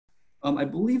I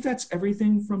believe that's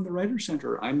everything from the Writer's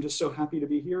Center. I'm just so happy to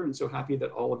be here and so happy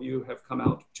that all of you have come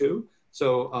out too.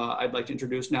 So I'd like to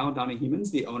introduce now Donna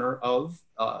Hemans, the owner of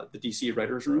the DC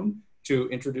Writers Room, to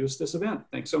introduce this event.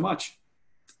 Thanks so much.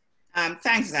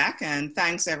 Thanks, Zach, and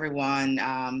thanks everyone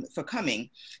for coming.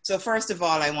 So first of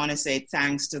all, I want to say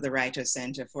thanks to the Writers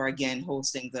Center for again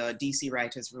hosting the DC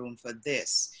Writers Room for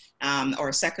this,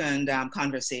 our second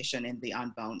conversation in the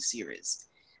Unbound series.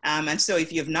 And so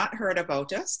if you've not heard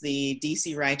about us, the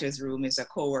DC Writers Room is a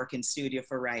co-working studio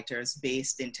for writers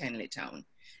based in Tenleytown.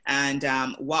 And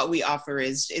what we offer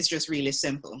is just really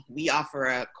simple. We offer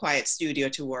a quiet studio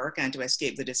to work and to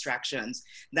escape the distractions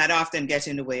that often get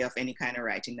in the way of any kind of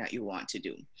writing that you want to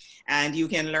do. And you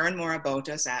can learn more about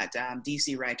us at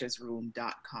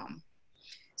dcwritersroom.com.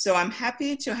 So I'm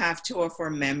happy to have two of our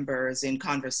members in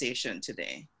conversation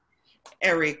today.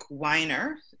 Eric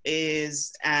Weiner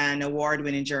is an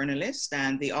award-winning journalist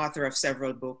and the author of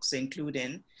several books,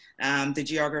 including The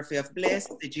Geography of Bliss,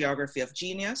 The Geography of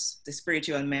Genius, the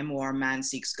spiritual memoir, Man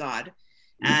Seeks God.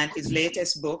 And his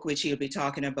latest book, which he'll be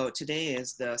talking about today,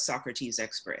 is The Socrates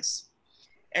Express.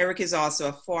 Eric is also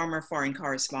a former foreign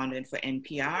correspondent for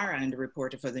NPR and a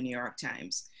reporter for the New York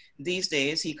Times. These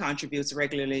days, he contributes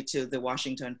regularly to the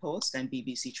Washington Post and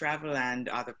BBC Travel and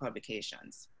other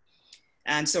publications.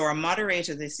 And so our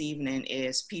moderator this evening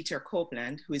is Peter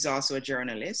Copeland, who is also a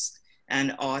journalist,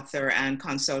 an author and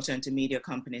consultant to media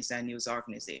companies and news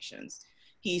organizations.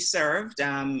 He served,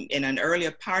 in an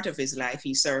earlier part of his life,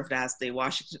 he served as the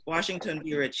Washington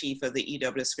Bureau Chief of the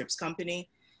EW Scripps Company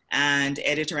and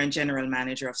editor and general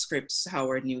manager of Scripps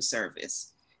Howard News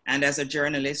Service. And as a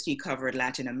journalist, he covered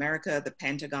Latin America, the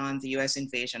Pentagon, the US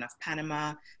invasion of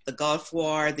Panama, the Gulf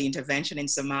War, the intervention in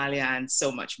Somalia, and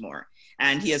so much more.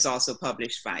 And he has also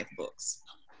published 5 books.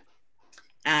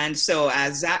 And so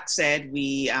as Zach said,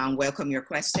 we welcome your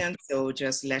questions. So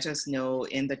just let us know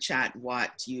in the chat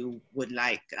what you would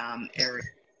like Eric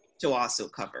to also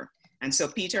cover. And so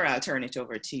Peter, I'll turn it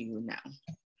over to you now.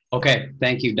 Okay,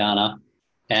 thank you, Donna.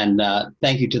 And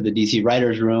thank you to the DC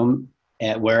Writers Room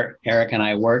where Eric and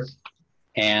I work.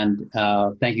 And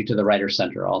thank you to the Writers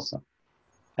Center also.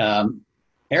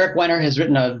 Eric Weiner has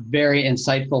written a very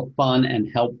insightful, fun,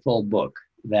 and helpful book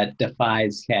that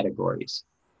defies categories.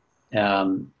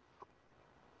 I've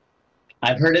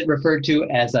heard it referred to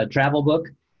as a travel book.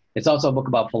 It's also a book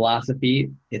about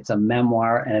philosophy. It's a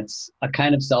memoir, and it's a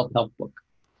kind of self-help book.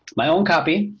 My own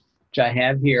copy, which I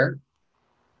have here,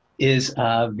 is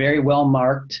very well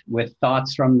marked with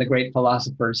thoughts from the great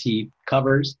philosophers he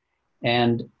covers,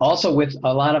 and also with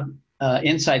a lot of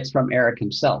insights from Eric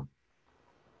himself.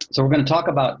 So we're going to talk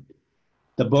about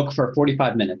the book for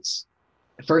 45 minutes.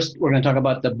 First, we're going to talk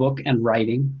about the book and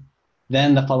writing,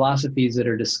 then the philosophies that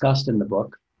are discussed in the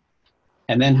book,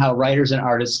 and then how writers and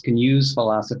artists can use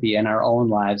philosophy in our own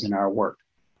lives and our work.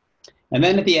 And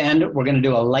then at the end, we're going to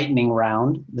do a lightning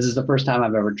round. This is the first time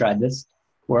I've ever tried this,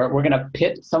 where we're going to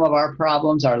pit some of our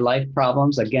problems, our life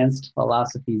problems, against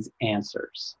philosophy's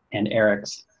answers and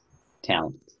Eric's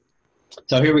talent.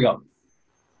 So here we go.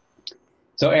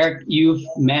 So Eric, you've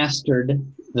mastered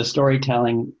the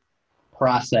storytelling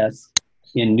process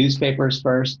in newspapers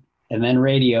first, and then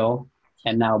radio,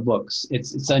 and now books.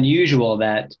 It's unusual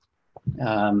that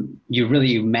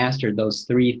you mastered those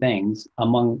 3 things,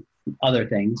 among other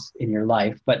things in your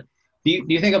life. But do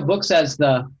you think of books as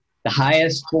the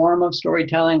highest form of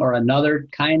storytelling, or another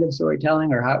kind of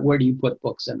storytelling, or where do you put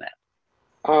books in that?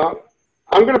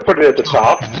 I'm going to put it at the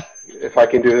top, if I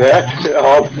can do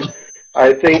that.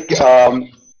 I think,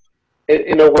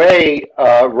 in a way,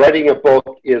 writing a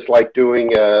book is like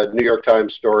doing a New York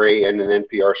Times story and an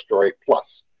NPR story plus.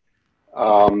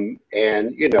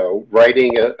 And, you know,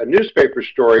 writing a newspaper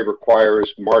story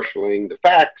requires marshaling the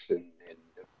facts and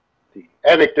the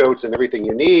anecdotes and everything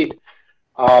you need.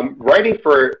 Writing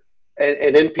for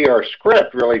an NPR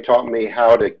script really taught me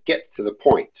how to get to the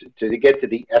point, to get to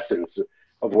the essence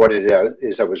of what it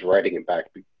is I was writing about.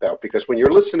 Because when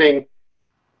you're listening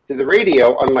to the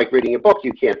radio, unlike reading a book,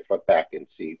 you can't flip back and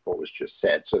see what was just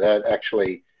said. So that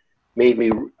actually made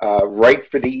me write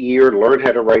for the ear, learn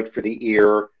how to write for the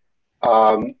ear.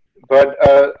 But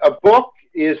a book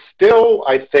is still,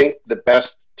 I think, the best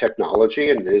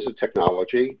technology, and it is a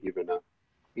technology.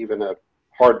 Even a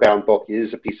hardbound book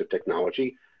is a piece of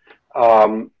technology.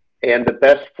 And the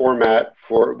best format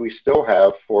we still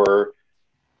have for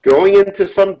going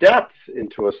into some depth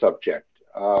into a subject.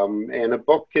 And a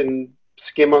book can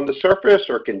skim on the surface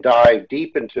or can dive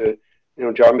deep into, you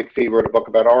know, John McPhee wrote a book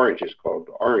about oranges called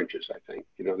Oranges, I think.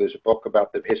 You know, there's a book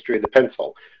about the history of the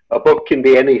pencil. A book can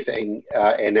be anything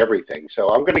and everything. So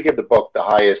I'm going to give the book the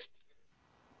highest,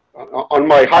 on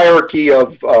my hierarchy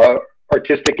of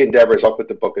artistic endeavors, I'll put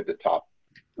the book at the top.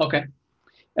 Okay.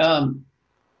 I'm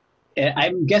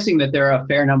guessing that there are a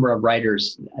fair number of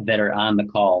writers that are on the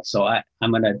call, so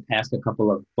I'm going to ask a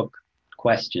couple of book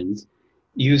questions.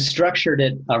 You structured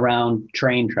it around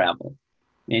train travel,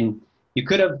 and you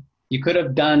could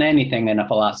have done anything in a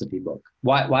philosophy book.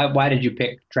 Why did you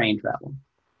pick train travel?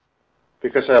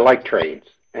 Because I like trains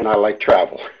and I like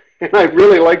travel. And I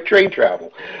really like train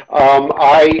travel.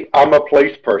 I'm a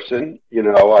place person. You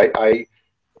know,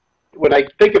 when I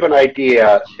think of an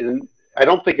idea, I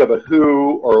don't think of a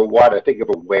who or what. I think of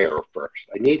a where first.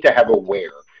 I need to have a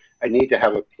where. I need to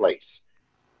have a place.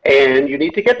 And you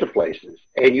need to get to places.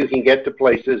 And you can get to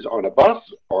places on a bus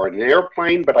or an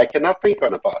airplane, but I cannot think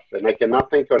on a bus and I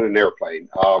cannot think on an airplane.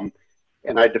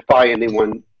 And I defy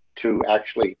anyone to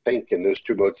actually think in those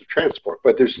two modes of transport.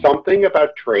 But there's something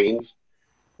about trains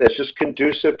that's just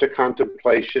conducive to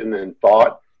contemplation and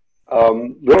thought.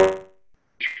 Little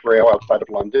trail outside of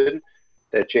London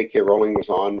that J.K. Rowling was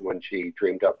on when she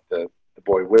dreamed up the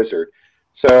boy wizard.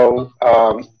 So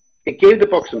it gave the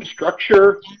book some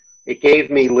structure. It gave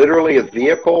me literally a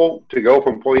vehicle to go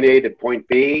from point A to point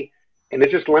B, and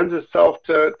it just lends itself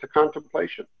to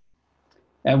contemplation.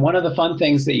 And one of the fun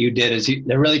things that you did is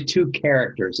there are really two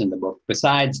characters in the book,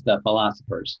 besides the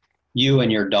philosophers, you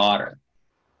and your daughter.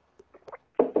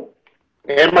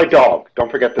 And my dog.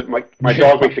 Don't forget that my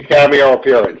dog makes a cameo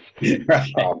appearance.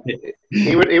 Right.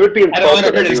 He would be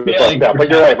insulted if he was like that.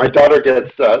 But you're right. My daughter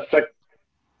gets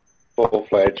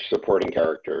full-fledged supporting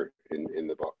character in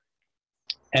the book.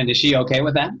 And is she okay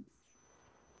with that?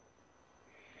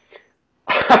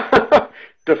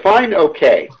 Define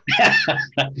okay.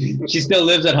 She still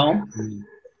lives at home?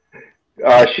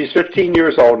 She's 15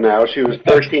 years old now. She was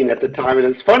 13 at the time.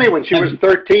 And it's funny, when she was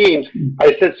 13,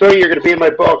 I said, so you're going to be in my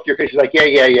book? She's like,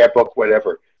 yeah, book,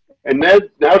 whatever. And then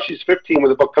now she's 15 when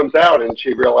the book comes out, and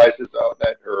she realizes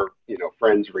that her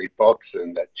friends read books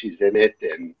and that she's in it.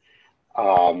 And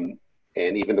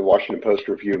even the Washington Post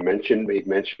review made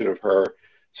mention of her.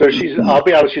 So I'll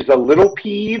be honest, she's a little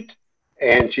peeved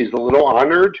and she's a little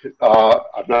honored.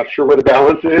 I'm not sure where the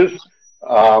balance is.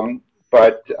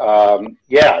 But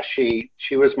yeah, she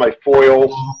was my foil,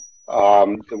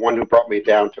 the one who brought me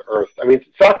down to earth. I mean,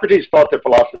 Socrates thought that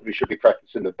philosophy should be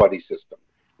practiced in the buddy system,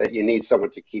 that you need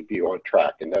someone to keep you on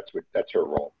track, and that's her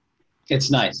role.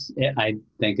 It's nice. I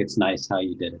think it's nice how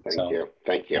you did it.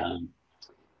 Thank you.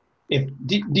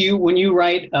 Do you, when you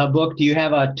write a book, do you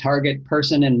have a target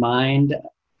person in mind?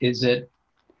 Is it?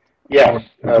 Yes,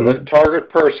 the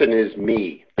target person is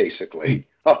me, basically.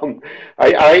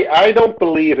 I don't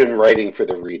believe in writing for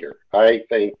the reader. I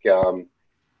think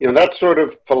that sort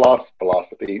of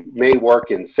philosophy may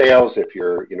work in sales if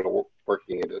you're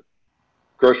working at a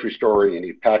grocery store and you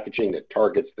need packaging that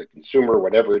targets the consumer,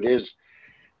 whatever it is.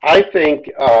 I think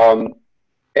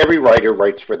every writer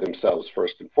writes for themselves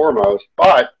first and foremost,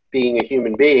 but being a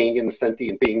human being and a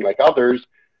sentient being like others,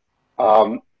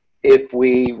 if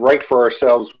we write for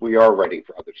ourselves, we are writing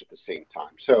for others at the same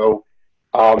time. So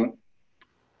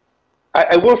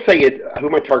I will say who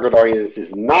my target audience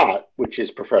is not, which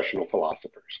is professional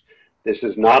philosophers. This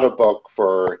is not a book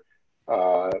for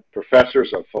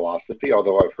professors of philosophy,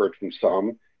 although I've heard from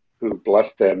some who,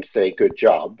 bless them, say good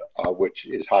job, which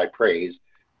is high praise.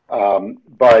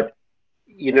 But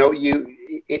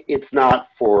it's not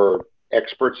for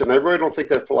experts, and I really don't think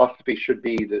that philosophy should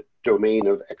be the domain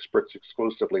of experts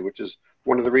exclusively, which is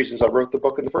one of the reasons I wrote the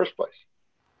book in the first place.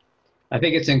 I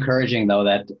think it's encouraging, though,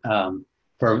 that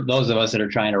for those of us that are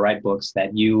trying to write books,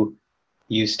 that you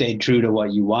stayed true to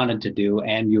what you wanted to do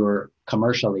and you're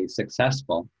commercially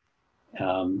successful.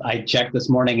 I checked this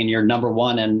morning and you're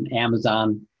 #1 in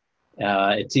Amazon.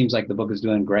 It seems like the book is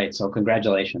doing great, so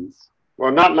congratulations.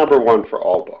 Well, not #1 for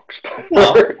all books.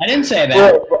 No, I didn't say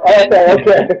that.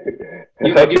 Okay.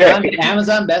 You're on the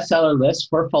Amazon bestseller list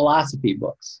for philosophy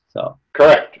books. So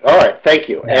correct. All right. Thank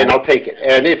you. Yeah. And I'll take it.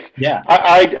 And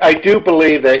I do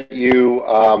believe that you,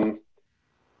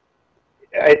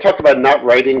 I talked about not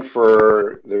writing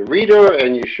for the reader,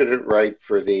 and you shouldn't write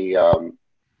for you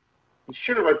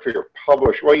shouldn't write for your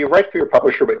publisher. Well, you write for your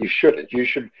publisher, but you shouldn't. You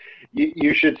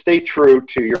should stay true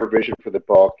to your vision for the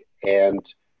book, and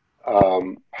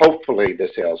hopefully the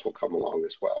sales will come along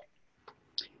as well.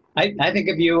 I think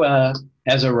of you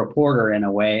as a reporter in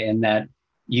a way, in that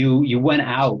you went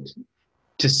out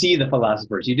to see the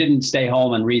philosophers. You didn't stay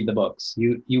home and read the books.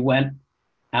 You went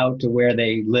out to where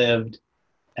they lived.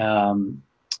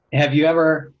 Have you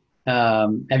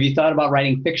thought about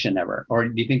writing fiction ever, or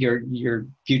do you think your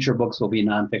future books will be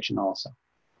nonfiction also?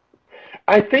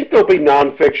 I think there'll be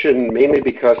nonfiction, mainly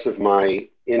because of my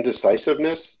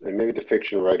indecisiveness, and maybe the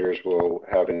fiction writers will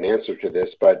have an answer to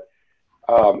this, but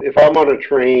If I'm on a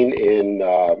train in,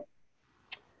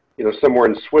 somewhere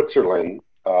in Switzerland,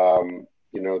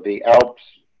 the Alps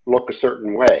look a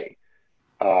certain way,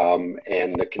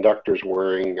 and the conductor's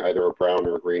wearing either a brown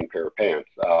or a green pair of pants.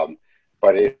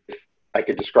 But if I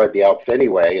could describe the Alps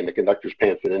anyway, and the conductor's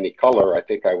pants in any color, I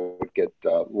think I would get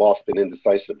lost in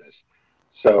indecisiveness.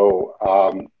 So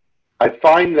I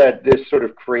find that this sort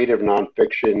of creative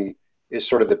nonfiction is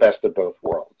sort of the best of both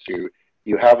worlds.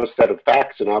 You have a set of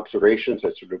facts and observations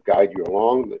that sort of guide you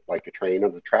along, like a train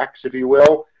on the tracks, if you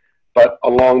will. But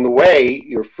along the way,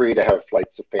 you're free to have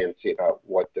flights of fancy about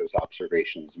what those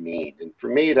observations mean. And for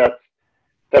me, that's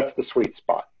the sweet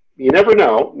spot. You never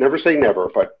know, never say never,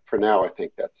 but for now, I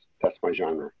think that's my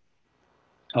genre.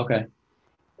 Okay.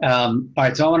 All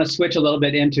right, so I want to switch a little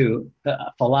bit into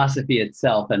philosophy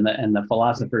itself and the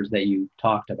philosophers that you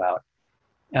talked about.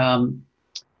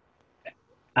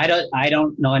 I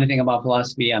don't know anything about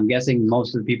philosophy. I'm guessing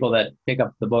most of the people that pick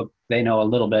up the book, they know a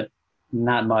little bit,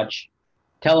 not much.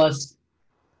 Tell us,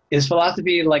 is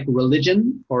philosophy like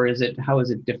religion, or how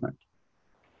is it different?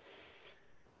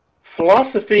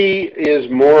 Philosophy is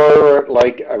more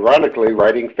like, ironically,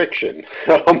 writing fiction,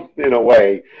 in a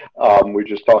way. We're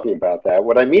just talking about that.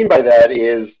 What I mean by that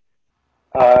is,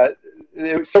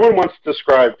 someone once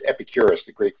described Epicurus,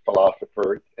 the Greek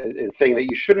philosopher, in saying that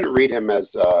you shouldn't read him as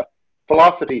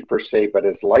philosophy per se, but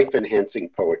as life-enhancing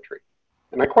poetry.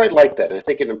 And I quite like that. I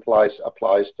think it applies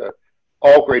to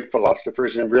all great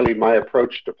philosophers, and really my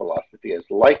approach to philosophy is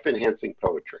life-enhancing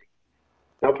poetry.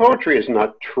 Now, poetry is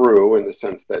not true in the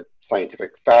sense that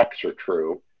scientific facts are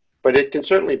true, but it can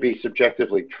certainly be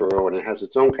subjectively true, and it has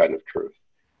its own kind of truth.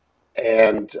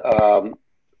 And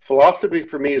philosophy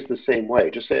for me is the same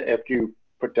way. Just after you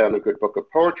put down a good book of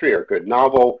poetry or a good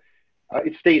novel,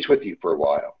 it stays with you for a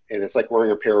while. And it's like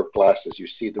wearing a pair of glasses. You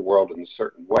see the world in a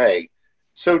certain way.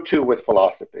 So too with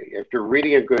philosophy. After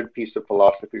reading a good piece of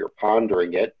philosophy or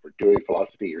pondering it, or doing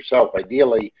philosophy yourself,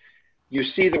 ideally, you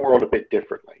see the world a bit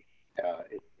differently.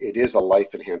 It is a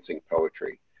life-enhancing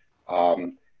poetry.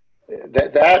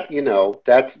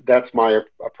 That's my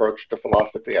approach to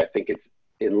philosophy. I think it's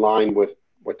in line with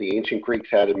what the ancient Greeks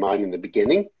had in mind in the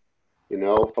beginning.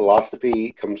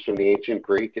 Philosophy comes from the ancient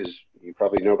Greek, as you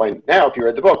probably know by now if you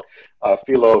read the book,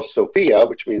 philosophia,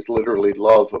 which means literally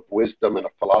love of wisdom, and a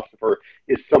philosopher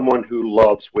is someone who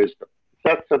loves wisdom. It's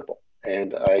that simple.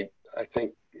 And I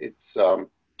think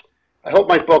I hope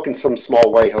my book in some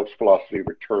small way helps philosophy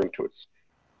return to its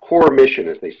core mission,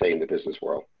 as they say in the business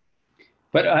world.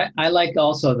 But I like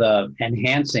also the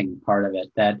enhancing part of it,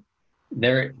 that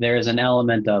there is an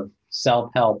element of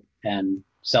self-help and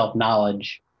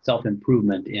self-knowledge,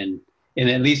 self-improvement in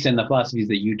at least in the philosophies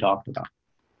that you talked about.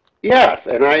 Yes,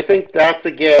 and I think that's,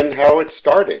 again, how it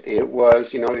started. It was,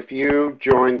 if you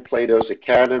joined Plato's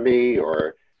Academy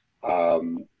or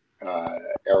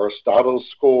Aristotle's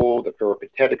school, the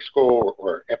Peripatetic school,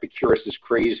 or Epicurus's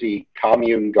crazy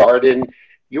commune garden,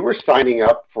 you were signing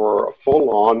up for a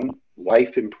full-on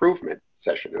life improvement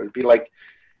session. It would be like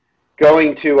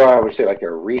going to, I would say, like a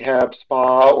rehab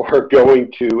spa, or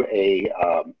going to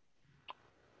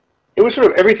it was sort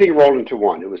of everything rolled into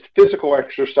one. It was physical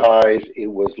exercise. It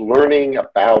was learning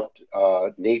about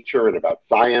nature and about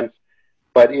science,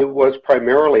 but it was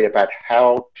primarily about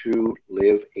how to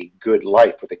live a good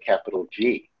life with a capital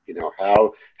G.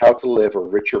 How to live a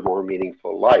richer, more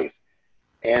meaningful life.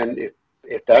 And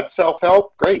if that's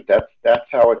self-help, great. That's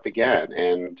how it began.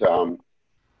 And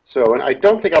and I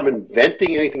don't think I'm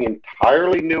inventing anything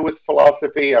entirely new with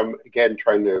philosophy. I'm, again,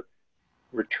 trying to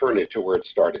return it to where it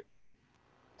started.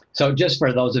 So just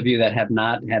for those of you that have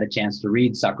not had a chance to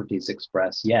read Socrates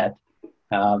Express yet,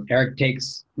 Eric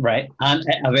takes,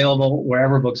 available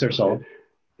wherever books are sold.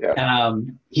 Yeah.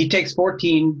 He takes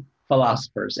 14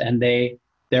 philosophers, and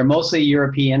they're mostly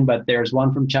European, but there's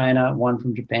one from China, one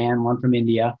from Japan, one from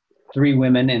India, 3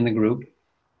 women in the group.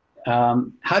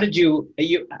 How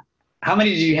many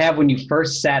did you have when you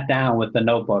first sat down with the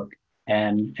notebook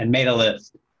and made a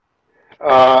list?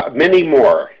 Many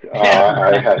more.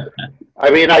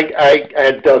 I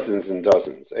had dozens and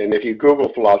dozens. And if you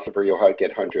Google philosopher, you'll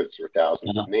get hundreds or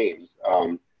thousands of names.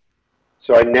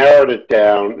 So I narrowed it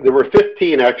down. There were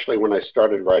 15 actually when I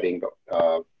started writing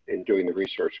and doing the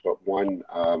research, but one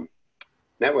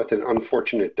met with an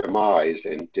unfortunate demise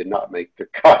and did not make the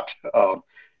cut.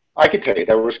 I can tell you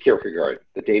that was Kierkegaard,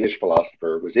 the Danish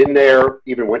philosopher, was in there,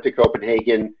 even went to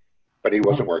Copenhagen, but he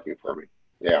wasn't working for me.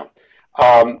 Yeah.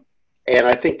 And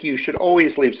I think you should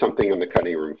always leave something on the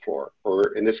cutting room floor,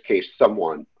 or in this case,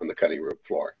 someone on the cutting room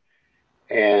floor.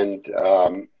 And,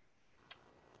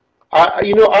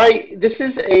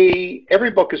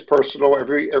 every book is personal.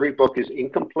 Every book is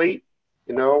incomplete.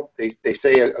 You know, they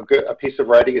say a piece of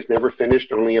writing is never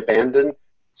finished, only abandoned.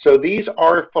 So these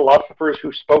are philosophers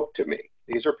who spoke to me.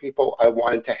 These are people I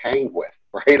wanted to hang with,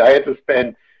 right? I had to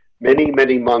spend many,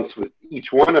 many months with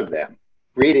each one of them,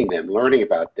 reading them, learning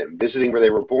about them, visiting where they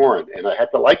were born, and I had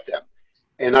to like them.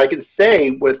 And I can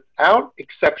say, without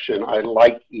exception, I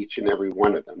like each and every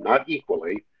one of them, not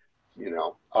equally, you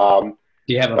know.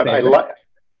 Do you have a but favorite?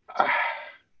 I like.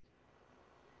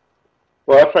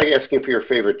 Well, that's like asking for your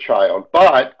favorite child.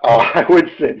 But I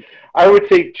would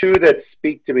say two that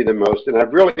speak to me the most, and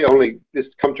I've really only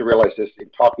just come to realize this in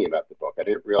talking about the book. I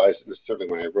didn't realize it necessarily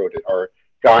when I wrote it. Are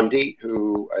Gandhi,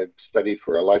 who I've studied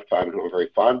for a lifetime and who I'm very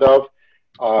fond of,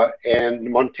 and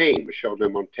Montaigne, Michel de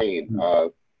Montaigne,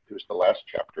 who's the last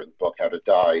chapter in the book, How to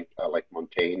Die Like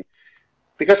Montaigne,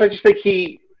 because I just think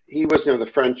he was, you know,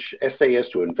 the French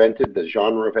essayist who invented the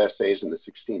genre of essays in the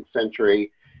 16th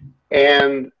century.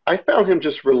 And I found him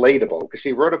just relatable because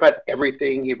he wrote about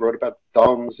everything. He wrote about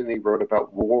thumbs, and he wrote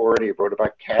about war, and he wrote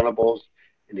about cannibals,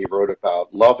 and he wrote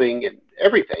about loving and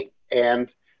everything. And,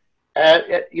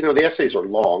 you know, the essays are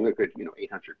long, a good,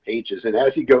 800 pages. And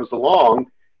as he goes along,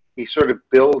 he sort of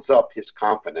builds up his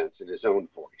confidence in his own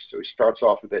voice. So he starts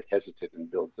off a bit hesitant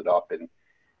and builds it up. And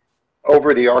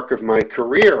over the arc of my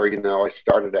career, I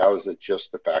started out as a just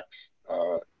the facts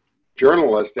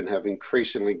journalist and have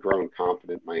increasingly grown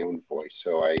confident in my own voice.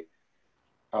 So I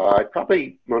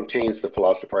probably Montaigne's the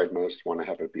philosopher I'd most want to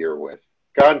have a beer with.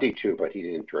 Gandhi too, but he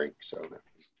didn't drink, so that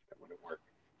wouldn't work.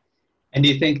 And do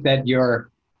you think that your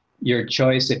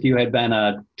choice, if you had been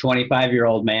a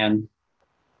 25-year-old man,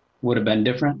 would have been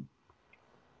different?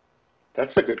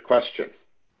 That's a good question.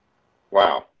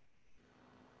 Wow.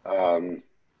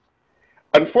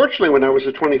 Unfortunately, when I was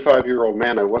a 25-year-old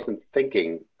man, I wasn't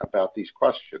thinking about these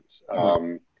questions.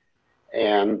 I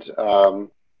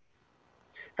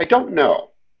don't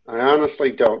know. I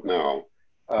honestly don't know.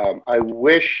 I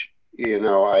wish,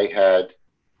 I had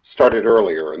started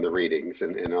earlier in the readings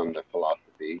and on the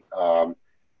philosophy.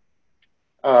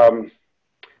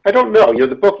 I don't know.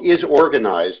 The book is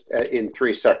organized in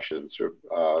 3 sections,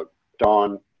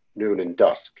 dawn, noon, and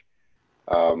dusk.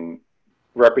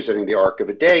 Representing the arc of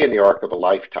a day and the arc of a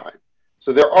lifetime.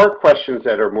 So there are questions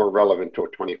that are more relevant to a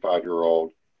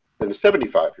 25-year-old than a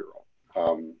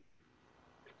 75-year-old.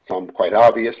 Some quite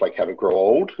obvious, like how to grow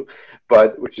old,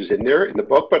 which is in there in the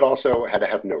book, but also how to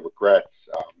have no regrets,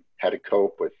 how to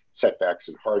cope with setbacks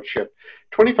and hardship.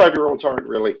 25-year-olds aren't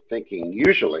really thinking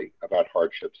usually about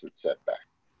hardships and setbacks.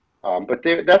 But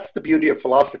that's the beauty of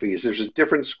philosophy, is there's a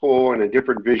different school and a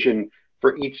different vision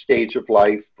for each stage of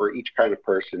life, for each kind of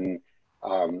person.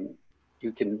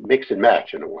 You can mix and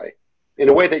match in a way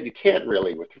that you can't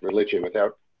really with religion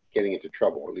without getting into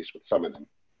trouble, at least with some of them.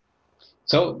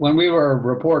 So when we were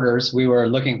reporters, we were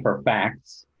looking for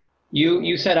facts.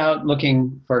 You set out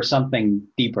looking for something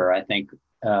deeper, I think.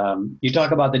 You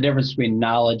talk about the difference between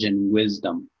knowledge and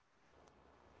wisdom.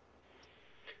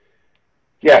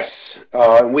 Yes,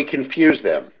 we confuse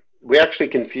them. We actually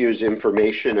confuse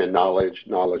information and knowledge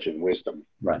and wisdom.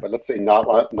 Right. But let's say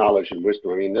knowledge and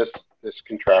wisdom. I mean, this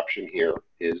contraption here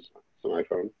is an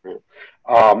iPhone. Right?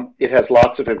 It has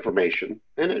lots of information,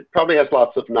 and it probably has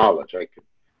lots of knowledge. I could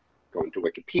go into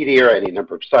Wikipedia or any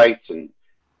number of sites and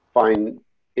find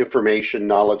information,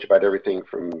 knowledge about everything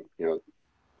from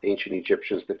ancient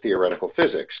Egyptians to theoretical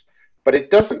physics. But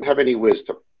it doesn't have any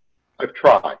wisdom. I've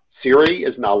tried. Siri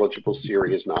is knowledgeable.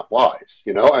 Siri is not wise.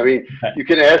 I mean, you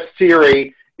can ask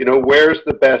Siri, where's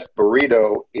the best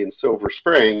burrito in Silver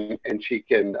Spring, and she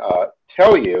can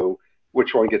tell you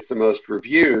which one gets the most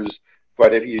reviews.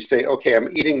 But if you say, okay,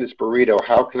 I'm eating this burrito,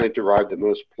 how can I derive the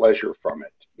most pleasure from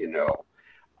it?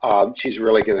 She's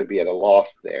really going to be at a loss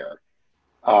there.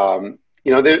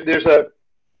 There's a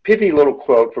pithy little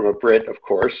quote from a Brit, of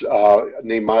course,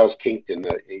 named Miles Kington.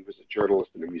 He was a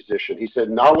journalist and a musician. He said,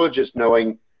 knowledge is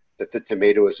knowing that the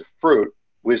tomato is a fruit.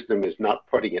 Wisdom is not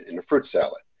putting it in a fruit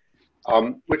salad,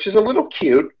 which is a little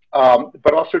cute,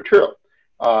 but also true.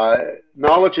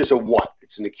 Knowledge is a what?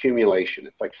 It's an accumulation.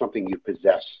 It's like something you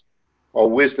possess. While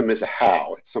wisdom is a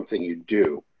how. It's something you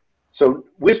do. So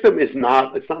wisdom it's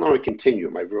not on a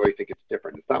continuum. I really think it's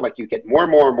different. It's not like you get more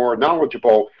and more and more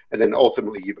knowledgeable and then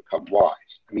ultimately you become wise.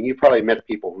 I mean, you probably met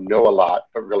people who know a lot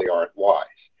but really aren't wise.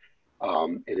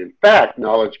 And in fact,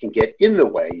 knowledge can get in the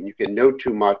way, and you can know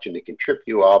too much and it can trip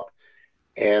you up.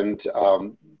 And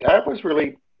that was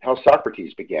really how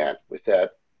Socrates began, with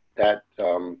that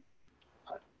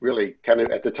really kind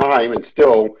of at the time and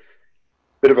still a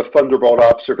bit of a thunderbolt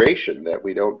observation that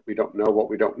we don't know what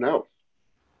we don't know.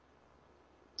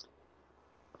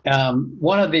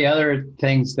 One of the other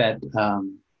things that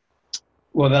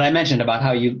Well, that I mentioned about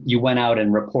how you went out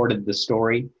and reported the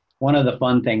story. One of the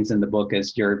fun things in the book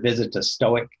is your visit to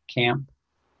Stoic camp.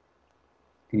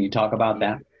 Can you talk about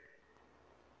that?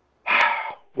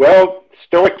 Well,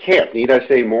 Stoic camp, need I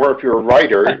say more? If you're a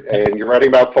writer and you're writing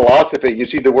about philosophy, you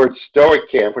see the word Stoic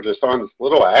camp, which I saw in this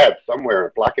little ad somewhere,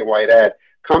 a black and white ad,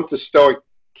 come to Stoic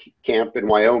camp in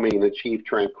Wyoming and achieve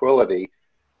tranquility.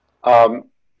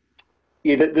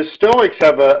 The Stoics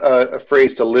have a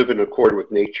phrase to live in accord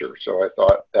with nature, so I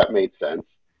thought that made sense.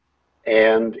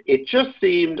 And it just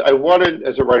seemed, I wanted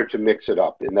as a writer to mix it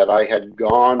up in that I had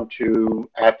gone to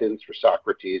Athens for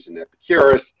Socrates and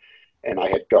Epicurus, and I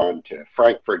had gone to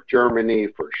Frankfurt, Germany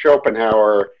for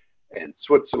Schopenhauer, and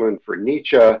Switzerland for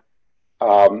Nietzsche.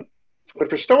 But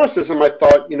for Stoicism, I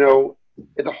thought,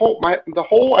 the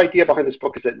whole idea behind this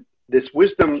book is that this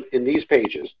wisdom in these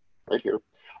pages, right here,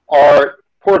 are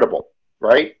portable,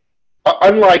 right?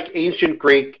 Unlike ancient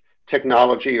Greek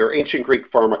technology or ancient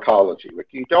Greek pharmacology, like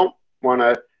you don't go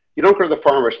to the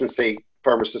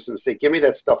pharmacist and say, give me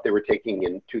that stuff they were taking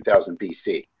in 2000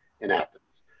 BC in Athens.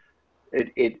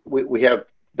 We have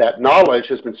that knowledge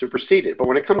has been superseded. But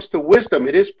when it comes to wisdom,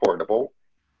 it is portable.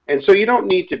 And so you don't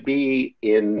need to be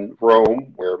in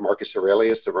Rome, where Marcus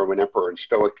Aurelius, the Roman emperor, and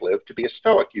Stoic lived, to be a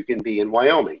Stoic. You can be in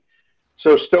Wyoming.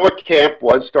 So Stoic camp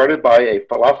was started by a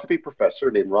philosophy professor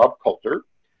named Rob Coulter,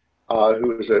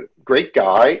 who is a great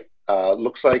guy,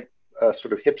 looks like a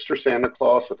sort of hipster Santa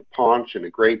Claus with a paunch and a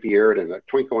gray beard and a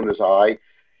twinkle in his eye.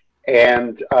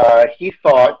 And he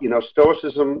thought,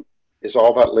 Stoicism is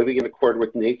all about living in accord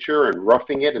with nature and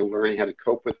roughing it and learning how to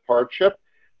cope with hardship.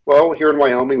 Well, here in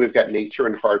Wyoming, we've got nature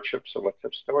and hardship, so let's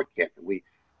have Stoic camp. And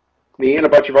me and a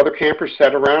bunch of other campers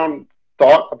sat around,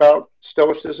 thought about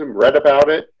Stoicism, read about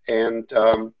it, and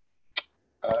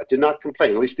did not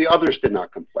complain. At least the others did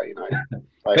not complain.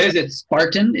 But is it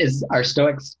Spartan? Are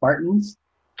Stoics Spartans?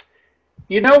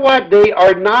 You know what? They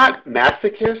are not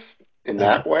masochists in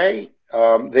that way.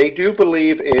 They do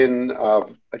believe in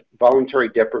voluntary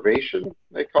deprivation,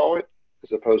 they call it,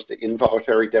 as opposed to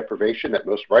involuntary deprivation that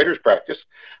most writers practice.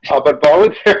 But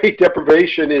voluntary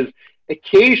deprivation is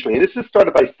occasionally, and this is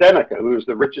started by Seneca, who was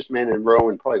the richest man in Rome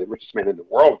and probably the richest man in the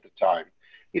world at the time.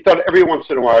 He thought every once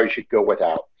in a while you should go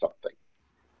without something.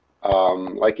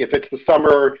 Like if it's the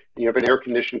summer, you have an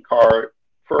air-conditioned car,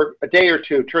 for a day or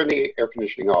two, turn the air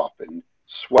conditioning off and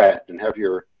sweat and have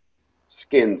your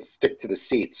skin stick to the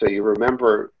seat. So you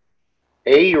remember,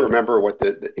 A, you remember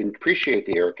appreciate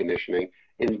the air conditioning,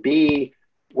 and B,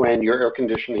 when your air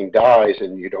conditioning dies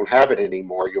and you don't have it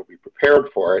anymore, you'll be prepared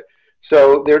for it.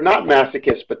 So they're not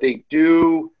masochists, but they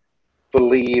do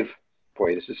believe,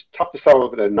 boy, this is tough to sum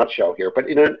up in a nutshell here, but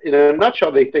in a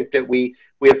nutshell, they think that we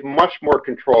have much more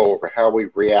control over how we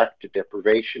react to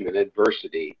deprivation and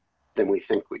adversity than we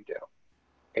think we do.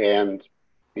 And,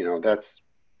 that's,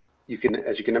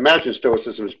 as you can imagine,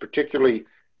 Stoicism is particularly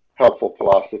helpful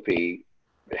philosophy.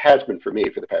 It has been for me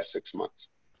for the past 6 months.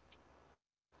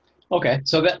 Okay,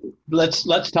 so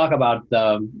let's talk about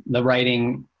the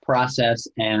writing process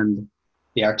and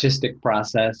the artistic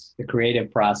process, the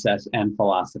creative process, and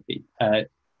philosophy.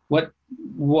 What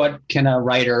can a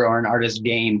writer or an artist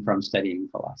gain from studying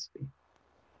philosophy?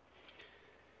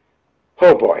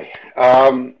 Oh boy,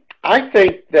 I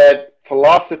think that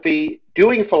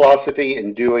doing philosophy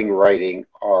and doing writing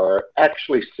are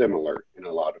actually similar in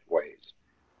a lot of ways.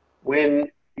 When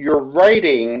you're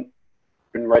writing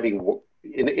in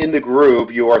the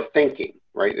groove, you are thinking,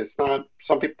 right? It's not,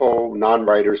 some people,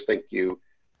 non-writers, think you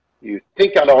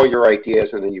think out all your ideas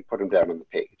and then you put them down on the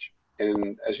page.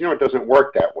 And as you know, it doesn't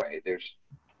work that way. There's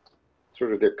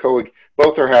sort of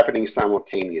both are happening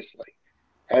simultaneously.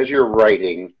 As you're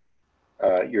writing,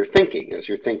 you're thinking. As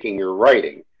you're thinking, you're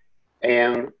writing.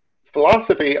 And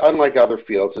philosophy, unlike other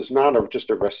fields, is not just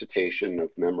a recitation of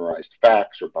memorized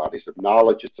facts or bodies of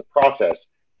knowledge. It's a process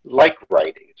like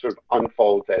writing. It sort of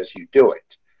unfolds as you do it.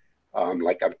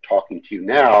 Like I'm talking to you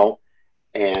now,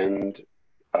 and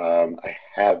I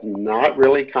have not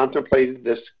really contemplated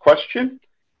this question,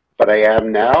 but I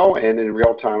am now, and in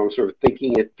real time I'm sort of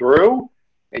thinking it through,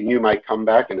 and you might come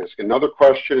back and ask another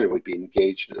question, and we'd be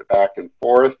engaged in a back and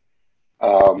forth.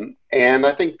 And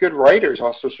I think good writers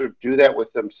also sort of do that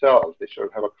with themselves. They sort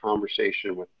of have a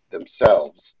conversation with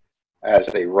themselves as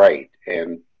they write.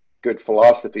 And good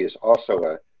philosophy is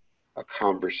also a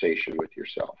conversation with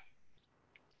yourself.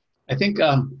 I think,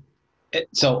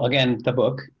 so again, the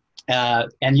book,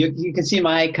 and you can see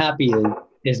my copy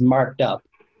is marked up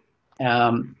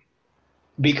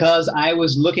because I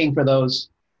was looking for those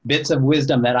bits of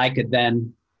wisdom that I could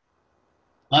then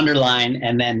underline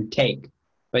and then take.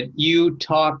 But you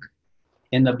talk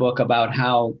in the book about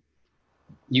how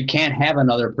you can't have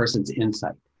another person's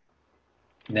insight.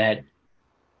 That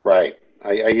Right.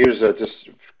 I use just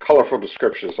colorful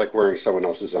descriptions like wearing someone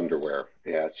else's underwear.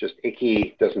 Yeah, it's just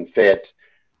icky, doesn't fit.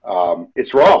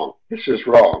 It's wrong. This is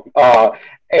wrong.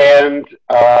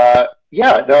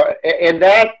 Yeah, no, and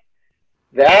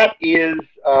that is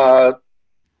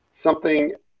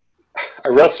something I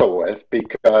wrestle with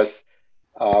because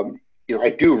I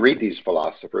do read these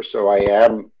philosophers, so I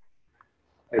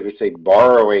would say,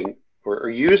 borrowing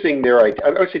or using their ideas. I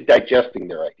would say digesting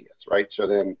their ideas, right? So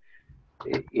then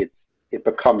it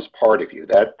becomes part of you.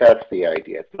 That's the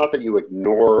idea. It's not that you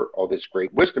ignore all this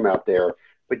great wisdom out there,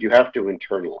 but you have to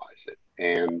internalize it.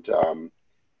 And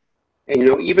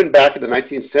even back in the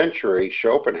 19th century,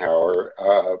 Schopenhauer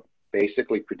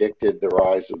basically predicted the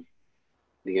rise of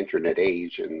the internet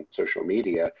age and social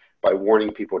media by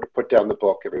warning people to put down the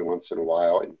book every once in a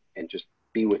while and just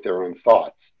be with their own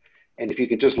thoughts. And if you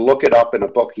could just look it up in a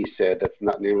book, he said, that's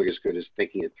not nearly as good as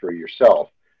thinking it through yourself.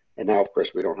 And now, of course,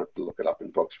 we don't have to look it up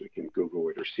in books. We can Google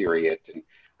it or Siri it. And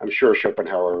I'm sure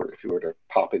Schopenhauer, if you were to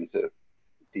pop into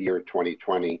the year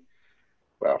 2020,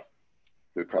 well,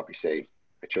 he would probably say,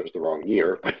 I chose the wrong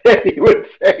year. But then he would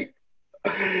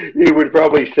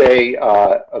probably say,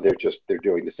 they're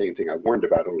doing the same thing I warned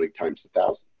about, only times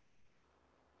 1,000.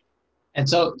 And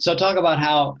so talk about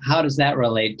how does that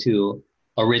relate to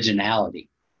originality,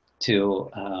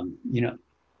 to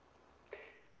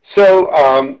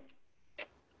So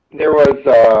there was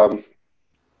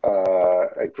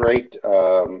a great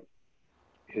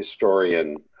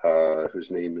historian whose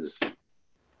name is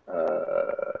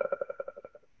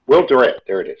Will Durant.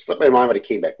 There it is. Slipped my mind when it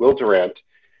came back. Will Durant,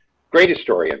 great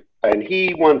historian, and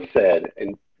he once said,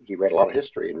 and he read a lot of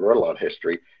history and wrote a lot of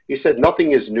history. He said,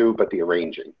 "Nothing is new but the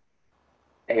arranging."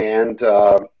 And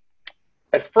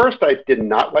at first, I did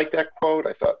not like that quote.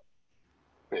 I thought,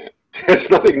 man, there's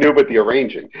nothing new but the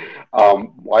arranging.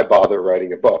 Why bother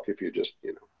writing a book if you're just,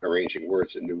 arranging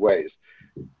words in new ways?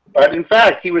 But in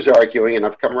fact, he was arguing, and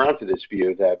I've come around to this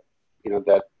view that,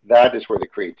 that is where the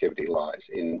creativity lies,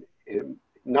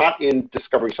 not in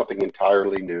discovering something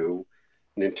entirely new,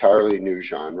 an entirely new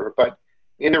genre, but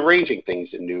in arranging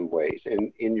things in new ways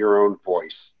and in your own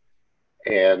voice.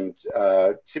 And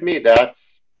to me, that's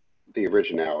the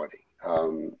originality,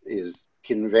 is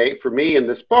for me in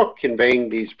this book, conveying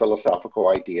these philosophical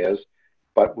ideas,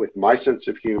 but with my sense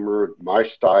of humor, my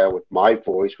style, with my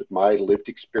voice, with my lived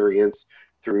experience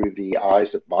through the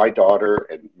eyes of my daughter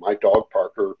and my dog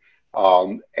Parker.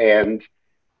 And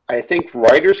I think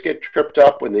writers get tripped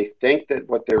up when they think that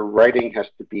what they're writing has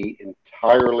to be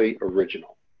entirely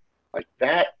original. Like,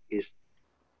 that is,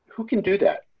 who can do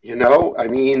that? I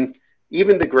mean,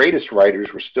 even the greatest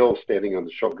writers were still standing on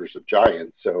the shoulders of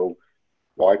giants. So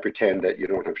why pretend that you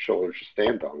don't have shoulders to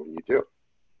stand on when you do?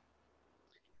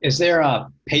 Is there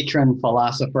a patron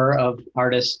philosopher of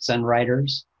artists and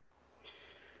writers?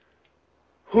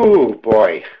 Oh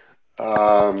boy,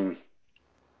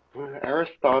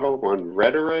 Aristotle on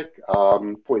rhetoric.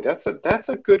 Boy, that's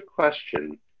a good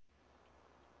question.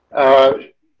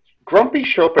 Grumpy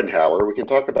Schopenhauer. We can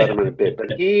talk about him in a bit,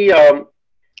 but he.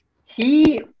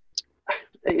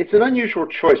 It's an unusual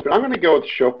choice, but I'm going to go with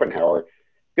Schopenhauer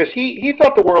because he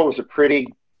thought the world was a pretty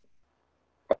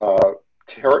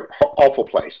awful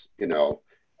place.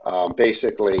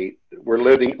 Basically, we're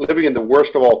living in the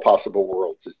worst of all possible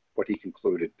worlds, is what he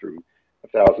concluded through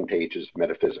 1,000 pages of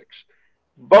metaphysics.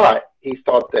 But he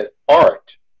thought that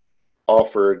art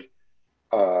offered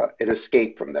an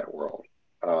escape from that world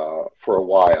for a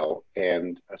while,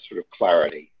 and a sort of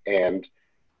clarity. And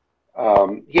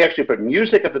he actually put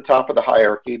music at the top of the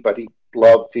hierarchy, but he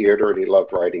loved theater and he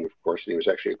loved writing, of course, and he was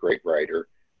actually a great writer.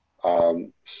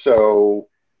 So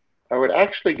I would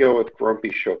actually go with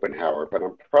Grumpy Schopenhauer, but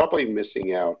I'm probably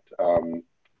missing out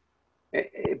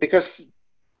because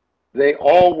they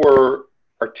all were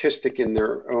artistic in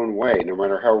their own way. No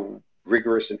matter how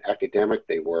rigorous and academic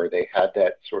they were, they had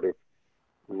that sort of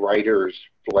writer's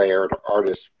flair, an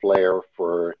artist's flair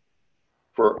for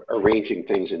arranging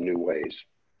things in new ways.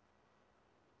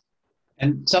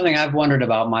 And something I've wondered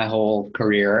about my whole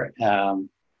career,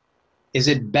 is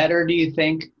it better, do you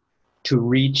think, to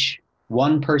reach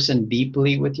one person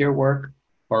deeply with your work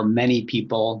or many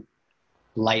people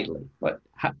lightly?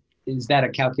 Is that a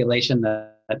calculation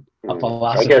that a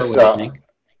philosopher would make?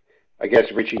 I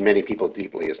guess reaching many people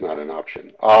deeply is not an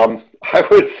option. I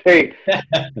would say,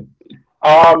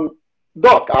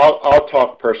 look, I'll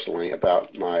talk personally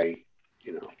about my,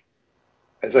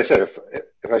 as I said,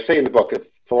 if I say in the book, if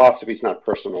philosophy is not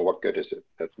personal, what good is it?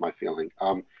 That's my feeling.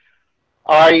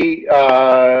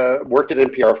 I worked at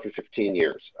NPR for 15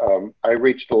 years. I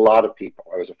reached a lot of people.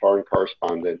 I was a foreign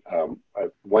correspondent.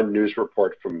 One news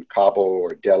report from Kabul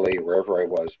or Delhi, wherever I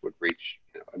was, would reach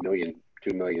 1 million,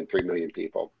 2 million, 3 million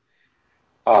people.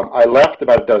 I left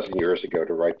about a dozen years ago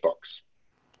to write books.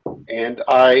 And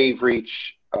I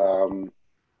reach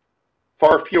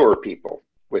far fewer people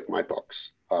with my books.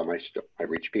 I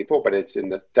reach people, but it's in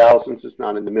the thousands, it's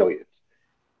not in the millions.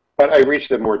 But I reach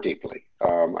them more deeply.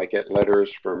 I get letters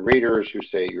from readers who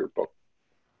say your book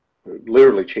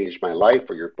literally changed my life,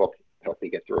 or your book helped me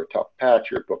get through a tough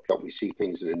patch, your book helped me see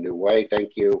things in a new way,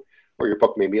 thank you, or your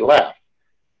book made me laugh.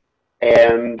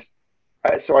 And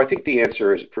so I think the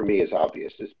answer is, for me, is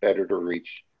obvious. It's better to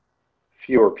reach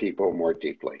fewer people more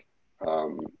deeply.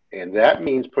 And that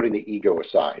means putting the ego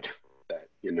aside, that,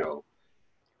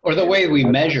 Or the way we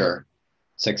measure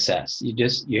success.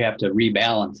 You have to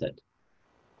rebalance it.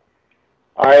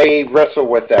 I wrestle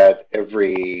with that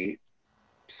every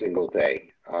single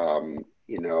day. In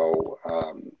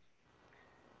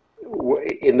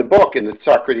the book, in the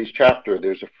Socrates chapter,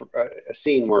 there's a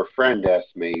scene where a friend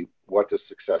asked me, what does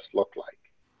success look like?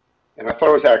 And I thought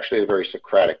it was actually a very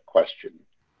Socratic question,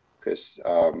 because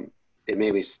it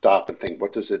made me stop and think,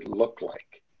 what does it look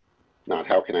like? Not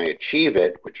how can I achieve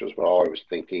it, which was what all I was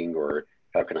thinking, or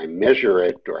how can I measure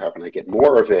it, or how can I get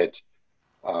more of it,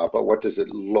 but what does it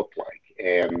look like?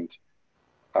 And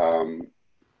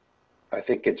I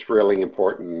think it's really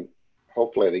important,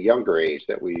 hopefully at a younger age,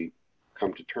 that we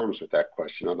come to terms with that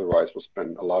question. Otherwise, we'll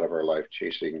spend a lot of our life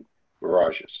chasing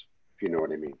mirages, if you know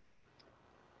what I mean.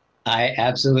 I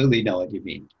absolutely know what you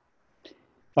mean.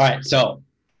 All right, so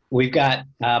we've got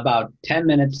about 10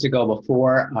 minutes to go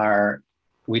before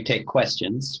we take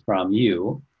questions from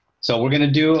you. So we're going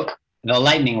to do the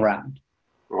lightning round.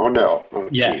 Oh, no. Oh,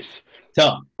 yeah. Geez.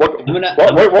 So what can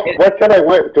I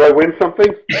win? Do I win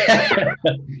something?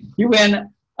 You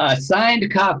win a signed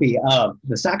copy of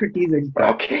the Socrates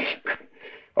Express.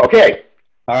 Okay.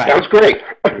 All right. Sounds great.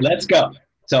 Let's go.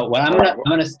 So I'm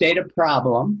gonna state a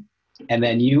problem, and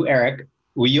then you, Eric,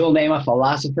 you'll name a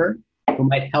philosopher who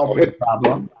might help with the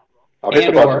problem, or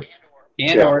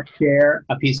share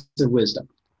a piece of wisdom.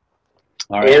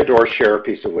 All right. And or share a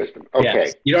piece of wisdom. Okay.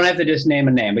 Yes. You don't have to just name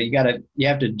a name, but you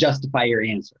have to justify your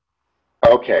answer.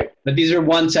 Okay. But these are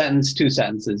 1 sentence, 2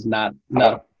 sentences, not.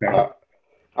 I'm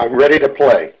ready to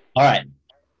play. All right.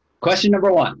 Question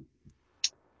number 1.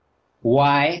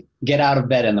 Why get out of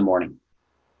bed in the morning?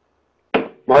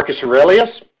 Marcus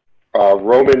Aurelius,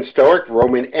 Roman Stoic,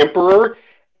 Roman emperor,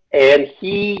 and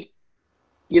he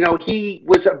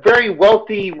was a very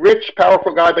wealthy, rich,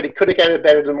 powerful guy, but he couldn't get out of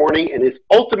bed in the morning, and his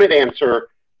ultimate answer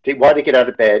to why to get out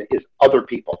of bed is other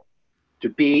people. To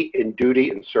be in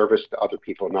duty and service to other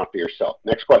people, not for yourself.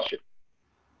 Next question.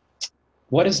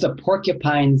 What is the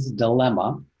porcupine's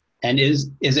dilemma, and is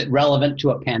it relevant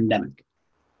to a pandemic?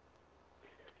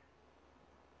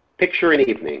 Picture an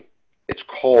evening. It's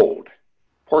cold.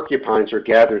 Porcupines are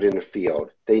gathered in a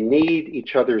field. They need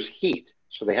each other's heat,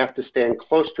 so they have to stand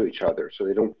close to each other so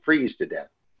they don't freeze to death.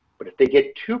 But if they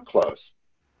get too close,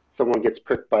 someone gets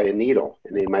pricked by a needle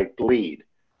and they might bleed.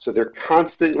 So they're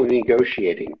constantly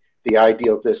negotiating the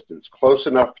ideal distance, close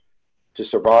enough to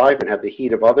survive and have the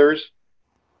heat of others,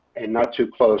 and not too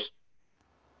close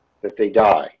that they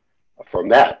die from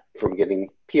getting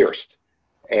pierced.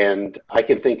 And I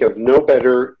can think of no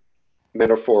better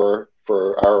metaphor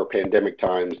for our pandemic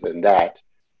times than that.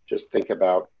 Just think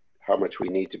about how much we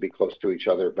need to be close to each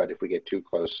other, but if we get too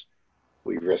close,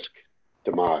 we risk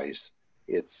demise.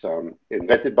 It's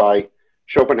invented by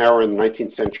Schopenhauer in the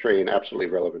 19th century and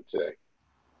absolutely relevant today.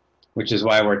 Which is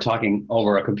why we're talking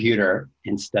over a computer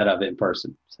instead of in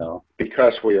person. So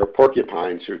because we are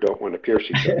porcupines who don't want to pierce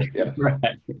each other. Yeah.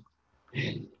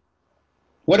 Right.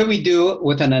 What do we do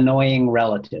with an annoying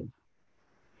relative?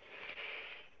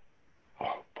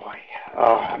 Oh boy.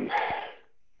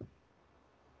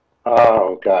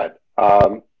 Oh God.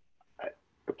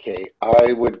 Okay.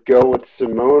 I would go with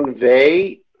Simone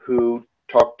Weil, who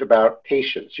talked about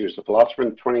patience. She was a philosopher in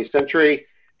the 20th century.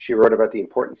 She wrote about the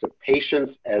importance of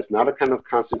patience as not a kind of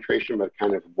concentration, but a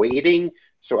kind of waiting.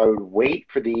 So I would wait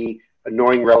for the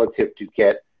annoying relative to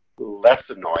get less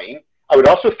annoying. I would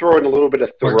also throw in a little bit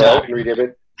of Thoreau, Henry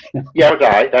David. Yeah, or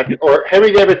die. Or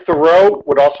Henry David Thoreau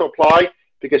would also apply,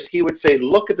 because he would say,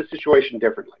 look at the situation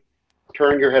differently.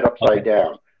 Turn your head upside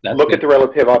down. Look at the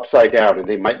relative upside down, and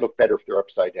they might look better if they're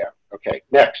upside down. Okay,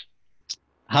 next.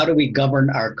 How do we govern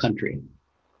our country?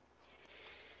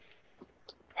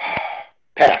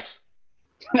 Pass.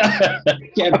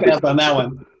 Can't pass on that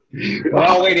one. We're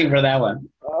all waiting for that one.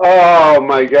 Oh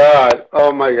my God.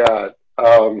 Oh my God.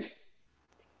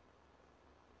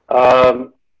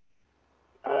 Um,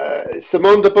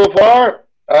 Simone de Beauvoir,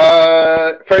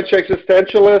 French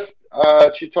existentialist.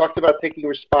 She talked about taking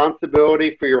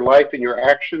responsibility for your life and your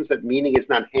actions, that meaning is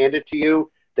not handed to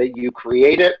you, that you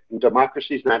create it, and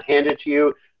democracy is not handed to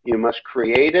you. You must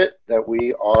create it, that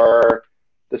we are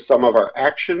the sum of our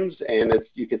actions, and it's,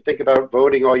 you can think about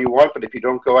voting all you want, but if you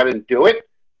don't go out and do it,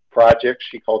 projects,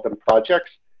 she called them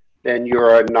projects, then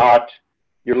you're not,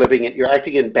 you're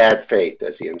acting in bad faith,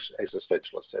 as the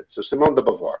existentialist said. So Simone de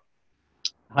Beauvoir.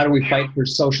 How do we fight for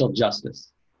social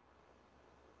justice?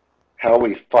 How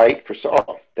we fight for,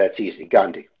 oh, that's easy,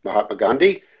 Gandhi, Mahatma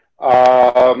Gandhi,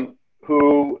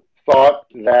 who thought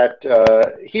that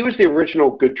he was the original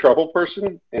good trouble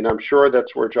person, and I'm sure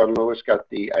that's where John Lewis got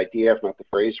the idea, if not the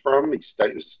phrase, from. He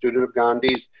was a student of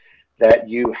Gandhi's, that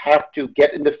you have to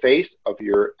get in the face of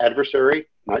your adversary,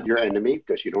 not your enemy,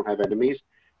 because you don't have enemies,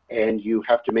 and you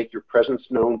have to make your presence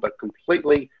known, but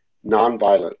completely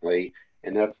non-violently,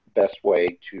 and that's the best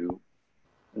way to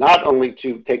not only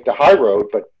to take the high road,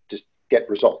 but just get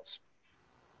results.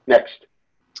 Next.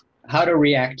 How to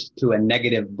react to a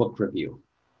negative book review?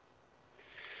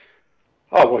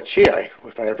 Oh, well, gee,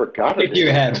 if I ever got it. If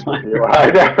you had one.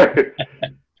 I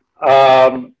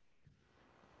know.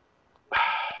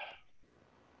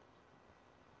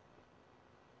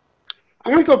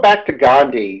 I'm going to go back to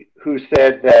Gandhi, who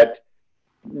said that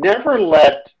never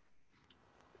let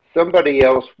somebody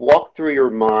else walk through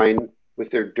your mind with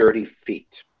their dirty feet.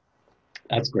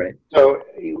 That's great. So,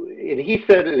 and he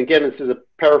said, and again, this is a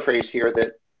paraphrase here,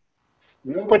 that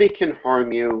nobody can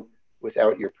harm you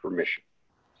without your permission.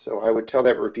 So I would tell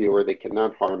that reviewer they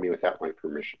cannot harm me without my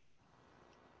permission.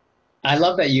 I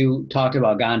love that you talked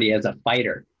about Gandhi as a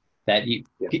fighter, that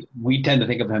we tend to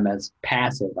think of him as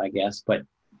passive, I guess, but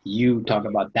you talk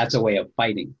about that's a way of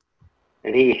fighting.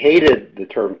 And he hated the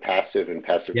term passive and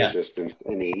passive resistance,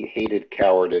 and he hated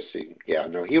cowardice. And,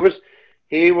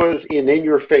 he was an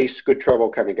in-your-face, good trouble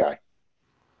kind of guy.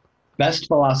 Best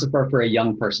philosopher for a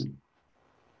young person?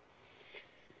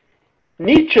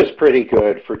 Nietzsche's pretty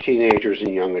good for teenagers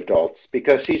and young adults,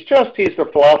 because he's the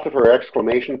philosopher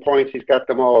exclamation points. He's got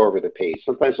them all over the page.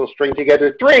 Sometimes he'll string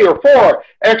together 3 or 4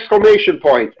 exclamation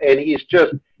points, and he's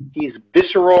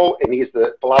visceral, and he's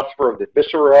the philosopher of the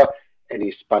viscera, and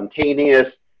he's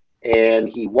spontaneous, and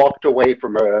he walked away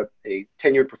from a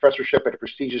tenured professorship at a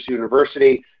prestigious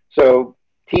university. So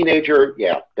teenager,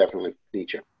 yeah, definitely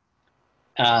Nietzsche.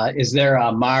 Is there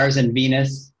a Mars and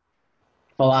Venus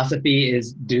philosophy?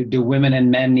 Do women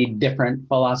and men need different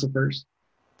philosophers?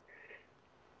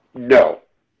 No.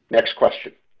 Next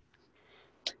question.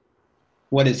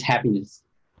 What is happiness?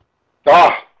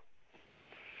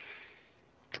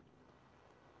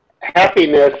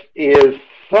 Happiness is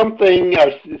something,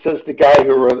 says the guy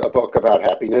who wrote a book about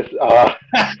happiness.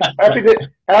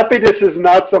 Happiness is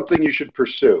not something you should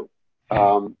pursue.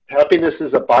 Happiness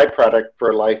is a byproduct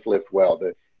for a life lived well.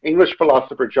 The English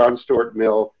philosopher John Stuart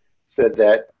Mill said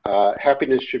that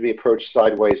happiness should be approached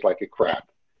sideways like a crab.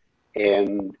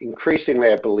 And increasingly,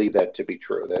 I believe that to be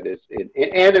true. That is, and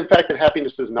in fact, that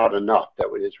happiness is not enough. That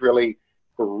it is really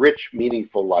a rich,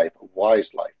 meaningful life, a wise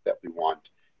life that we want,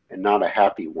 and not a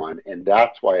happy one. And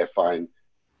that's why I find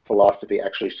philosophy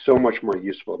actually so much more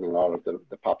useful than a lot of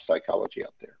the pop psychology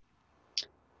out there.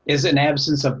 Is an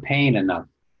absence of pain enough?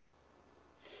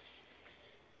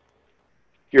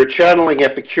 You're channeling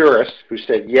Epicurus, who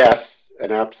said yes,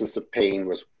 an absence of pain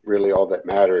was really all that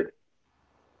mattered.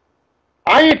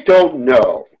 I don't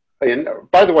know. And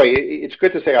by the way, it's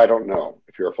good to say I don't know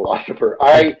if you're a philosopher.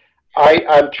 I'm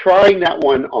trying that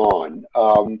one on.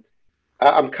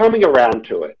 I'm coming around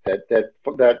to it,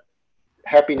 that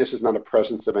happiness is not a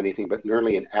presence of anything, but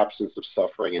merely an absence of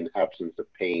suffering and absence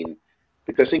of pain.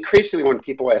 Because increasingly when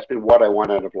people ask me what I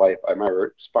want out of life, my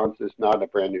response is not a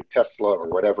brand new Tesla or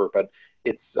whatever, but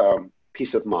it's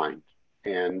peace of mind.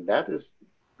 And that is,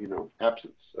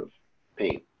 absence of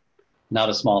pain. Not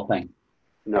a small thing.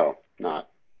 No, not.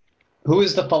 Who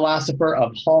is the philosopher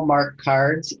of Hallmark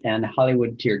cards and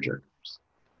Hollywood tearjerkers?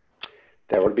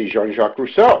 That would be Jean-Jacques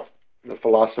Rousseau, the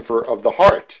philosopher of the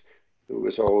heart, who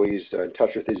was always in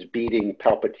touch with his beating,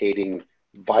 palpitating,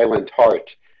 violent heart.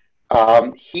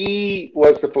 He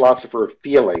was the philosopher of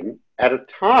feeling at a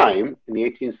time in the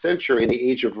 18th century, in the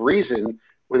age of reason,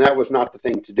 when that was not the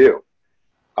thing to do.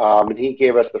 And he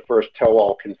gave us the first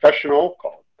tell-all confessional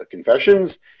called The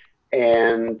Confessions,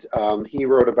 and he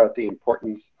wrote about the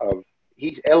importance of,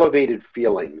 he elevated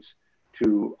feelings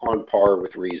to on par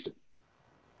with reason,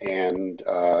 and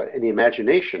the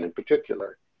imagination in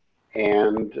particular.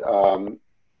 And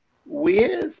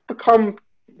we've become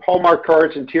Hallmark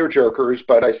cards and tearjerkers,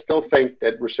 but I still think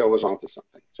that Rousseau was onto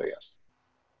something, so yes.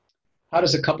 How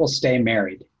does a couple stay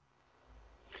married?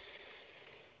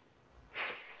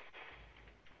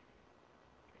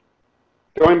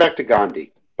 Going back to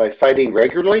Gandhi, by fighting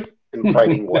regularly and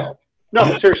fighting well.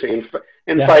 No, seriously,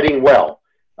 and fighting well.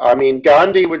 I mean,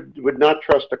 Gandhi would not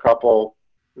trust a couple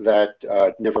that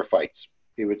never fights.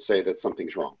 He would say that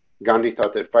something's wrong. Gandhi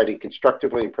thought that fighting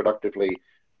constructively and productively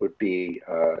would be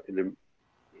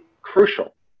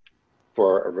crucial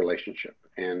for a relationship.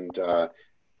 And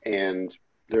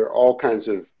there are all kinds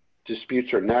of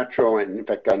disputes are natural, and in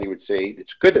fact, Gandhi would say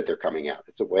it's good that they're coming out.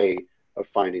 It's a way of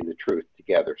finding the truth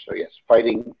together. So yes,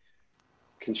 fighting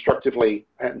constructively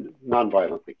and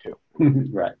non-violently too.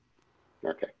 Right.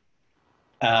 Okay.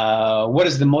 What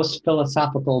is the most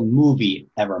philosophical movie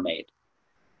ever made?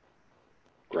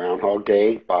 Groundhog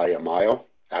Day by a mile,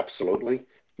 absolutely.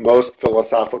 Most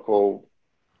philosophical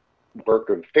work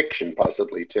of fiction,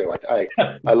 possibly too.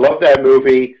 I love that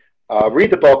movie.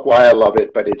 Read the book. Why I love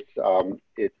it, but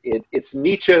it's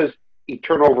Nietzsche's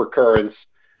eternal recurrence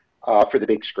for the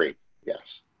big screen. Yes.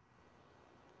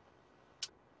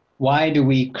 Why do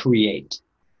we create?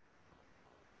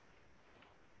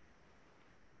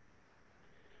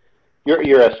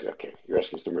 You're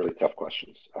asking some really tough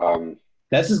questions.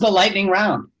 This is the lightning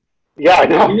round. Yeah, I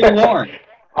know. You're Lauren.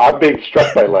 I'm being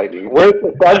struck by lightning. Where's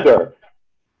the thunder?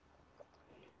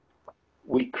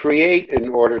 We create in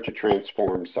order to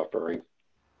transform suffering.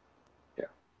 Yeah.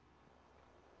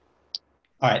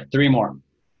 All right, 3 more.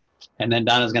 And then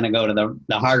Donna's going to go to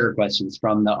the harder questions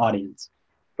from the audience.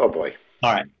 Oh, boy.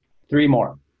 All right, 3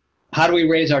 more. How do we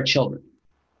raise our children?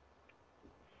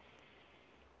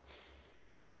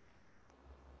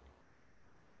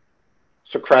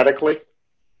 Socratically,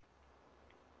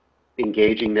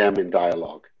 engaging them in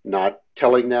dialogue, not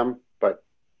telling them, but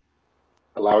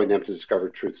allowing them to discover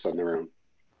truths on their own.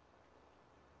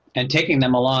 And taking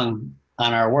them along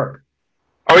on our work.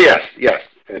 Oh, yes. Yes.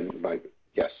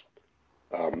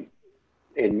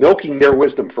 And milking their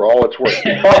wisdom for all it's worth.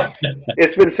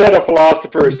 It's been said a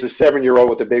philosopher is a 7-year-old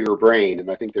with a bigger brain,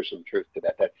 and I think there's some truth to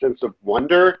that. That sense of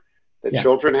wonder that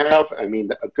children have, I mean,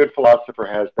 a good philosopher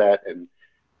has that, and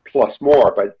plus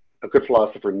more, but a good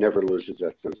philosopher never loses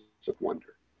that sense of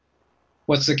wonder.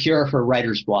 What's the cure for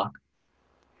writer's block?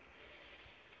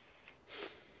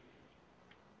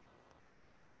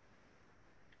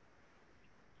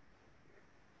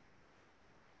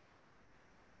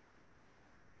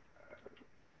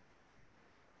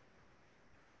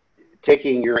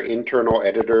 Taking your internal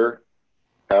editor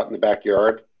out in the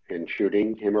backyard and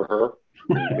shooting him or her,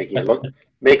 and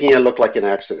making it look like an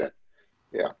accident.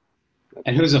 Yeah.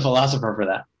 And who's a philosopher for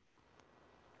that?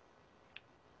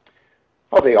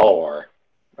 Oh, they all are.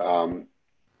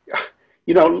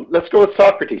 Let's go with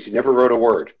Socrates. He never wrote a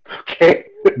word. Okay,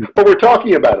 but we're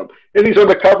talking about him, and he's on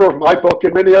the cover of my book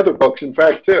and many other books, in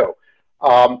fact, too.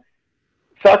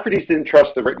 Socrates didn't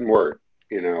trust the written word.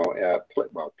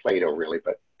 Plato really,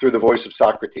 but through the voice of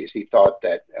Socrates, he thought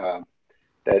that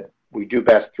we do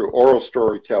best through oral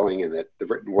storytelling, and that the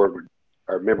written word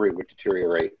our memory would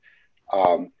deteriorate.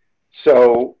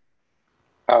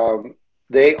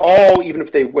 They all, even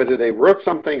if whether they wrote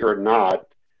something or not,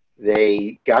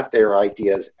 they got their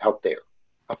ideas out there.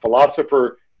 A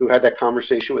philosopher who had that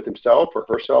conversation with himself or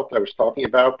herself that I was talking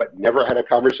about, but never had a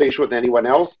conversation with anyone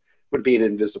else, would be an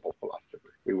invisible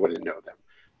philosopher. We wouldn't know them.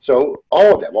 So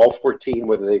all of them, all 14,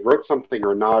 whether they wrote something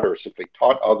or not, or simply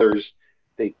taught others,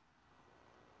 they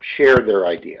shared their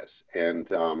ideas. And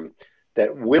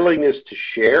that willingness to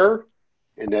share,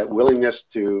 and that willingness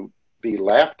to be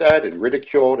laughed at and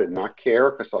ridiculed and not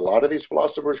care, because a lot of these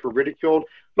philosophers were ridiculed.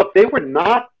 Look, they were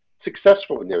not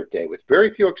successful in their day, with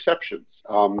very few exceptions.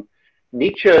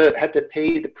 Nietzsche had to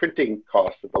pay the printing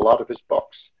cost of a lot of his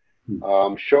books.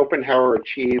 Schopenhauer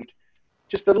achieved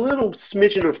just a little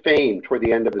smidgen of fame toward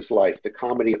the end of his life, the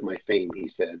comedy of my fame,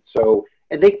 he said. So,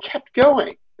 and they kept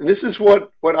going. And this is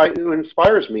what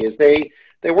inspires me, is they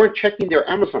weren't checking their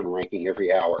Amazon ranking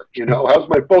every hour. How's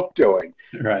my book doing?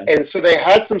 Right. And so they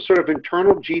had some sort of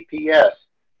internal GPS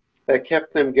that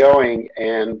kept them going.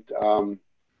 And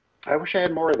I wish I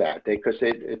had more of that, because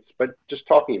but just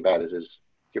talking about it is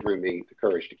giving me the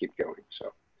courage to keep going.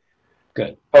 So.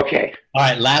 Good. Okay. All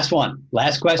right, last one.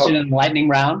 Last question in the lightning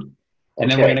round. And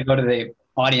then we're going to go to the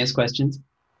audience questions.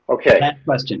 Okay. Last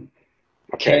question.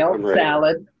 Okay,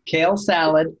 Kale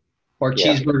salad, or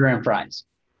cheeseburger and fries?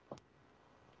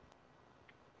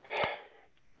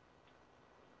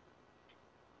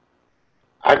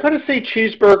 I'm going to say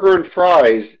cheeseburger and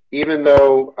fries, even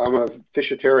though I'm a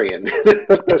fishitarian,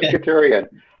 pescatarian.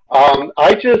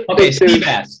 I just sea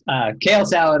bass. Kale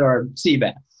salad or sea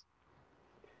bass?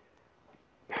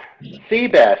 sea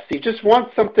bass. You just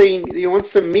want something, you want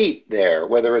some meat there,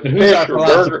 whether it's But fish or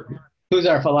burger. Who's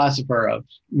our philosopher of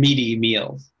meaty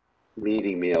meals?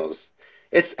 Meaty meals.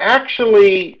 It's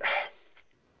actually,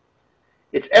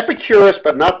 it's Epicurus,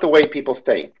 but not the way people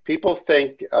think. People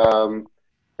think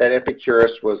that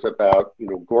Epicurus was about,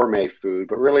 gourmet food,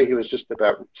 but really he was just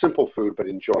about simple food, but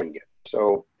enjoying it.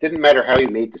 So it didn't matter how you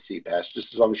made the sea bass,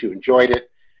 just as long as you enjoyed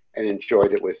it and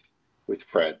enjoyed it with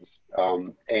friends.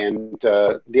 And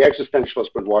the existentialist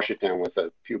would wash it down with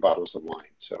a few bottles of wine.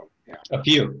 So, yeah. A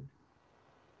few.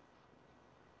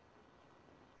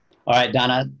 All right,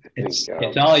 Donna, it's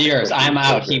all yours. I'm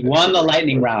out. He won the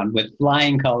lightning round with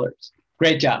flying colors.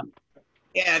 Great job.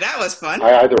 Yeah, that was fun.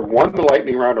 I either won the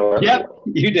lightning round or... Yep,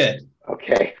 you did.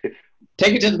 Okay.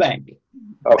 Take it to the bank.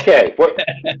 Okay.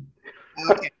 Okay.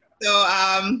 So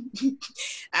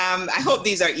I hope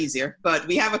these are easier, but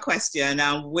we have a question.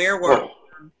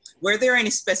 Were there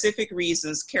any specific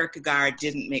reasons Kierkegaard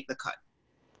didn't make the cut?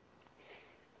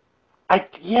 I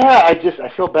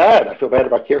feel bad. I feel bad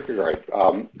about Kierkegaard.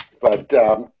 But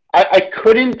I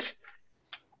couldn't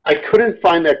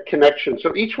find that connection.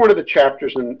 So each one of the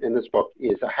chapters in this book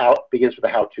begins with a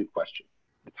how-to question.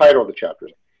 The title of the chapter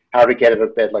is how to get out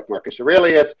of bed like Marcus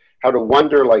Aurelius, how to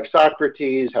wonder like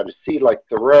Socrates, how to see like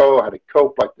Thoreau, how to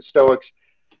cope like the Stoics.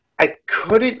 I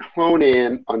couldn't hone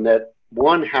in on that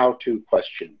one how-to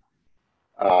question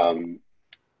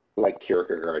like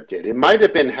Kierkegaard did. It might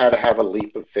have been how to have a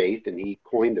leap of faith, and he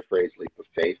coined the phrase leap of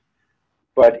faith,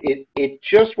 but it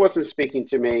just wasn't speaking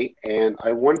to me, and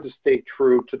I wanted to stay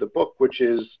true to the book, which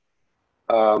is,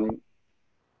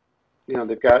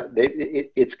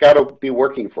 it's got to be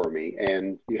working for me,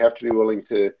 and you have to be willing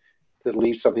to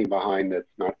leave something behind that's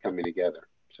not coming together.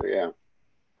 So, yeah.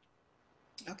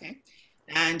 Okay.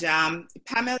 And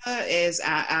Pamela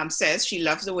says she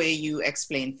loves the way you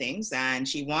explain things, and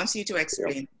she wants you to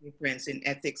explain the difference in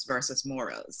ethics versus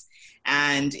morals.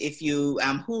 And if you,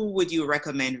 who would you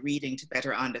recommend reading to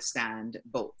better understand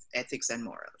both ethics and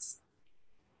morals?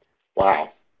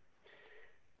 Wow.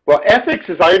 Well, ethics,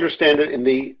 as I understand it, in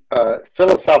the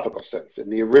philosophical sense, in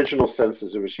the original sense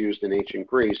as it was used in ancient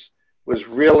Greece, was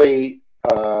really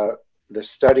the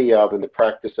study of and the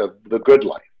practice of the good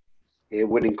life. It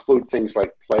would include things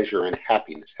like pleasure and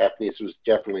happiness. Happiness was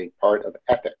definitely part of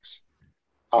ethics.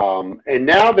 And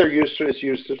now it's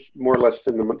used more or less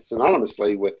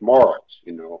synonymously with morals,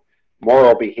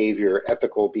 moral behavior,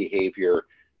 ethical behavior.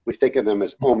 We think of them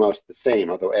as almost the same,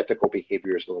 although ethical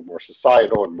behavior is a little more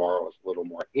societal and moral is a little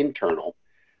more internal.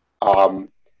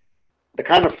 The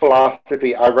kind of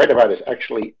philosophy I write about is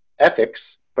actually ethics,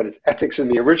 but it's ethics in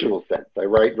the original sense. I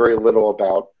write very little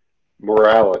about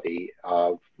morality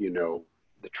of,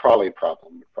 the trolley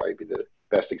problem would probably be the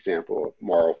best example of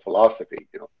moral philosophy.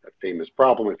 That famous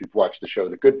problem, if you've watched the show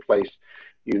The Good Place,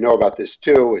 about this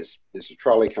too, is there's a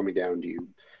trolley coming down to you.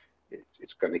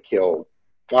 It's going to kill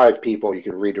 5 people. You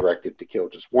can redirect it to kill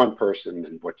just one person,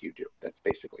 and what do you do? That's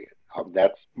basically it.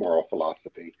 That's moral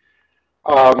philosophy.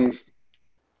 A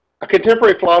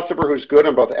contemporary philosopher who's good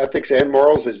on both ethics and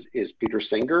morals is Peter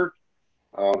Singer,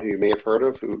 who you may have heard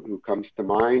of, who comes to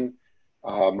mind.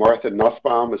 Martha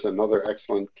Nussbaum is another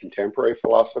excellent contemporary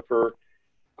philosopher.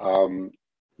 The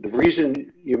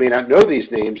reason you may not know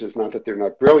these names is not that they're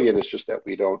not brilliant, it's just that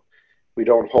we don't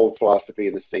hold philosophy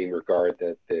in the same regard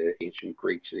that the ancient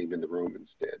Greeks and even the Romans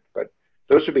did. But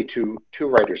those would be two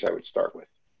writers I would start with.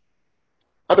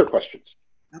 Other questions?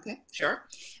 Okay, sure.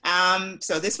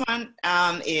 So this one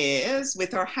is,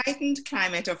 with our heightened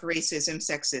climate of racism,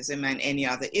 sexism, and any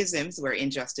other isms where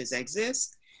injustice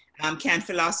exists, can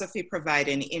philosophy provide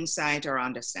any insight or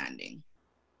understanding?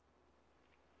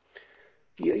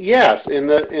 Yes, in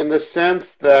the sense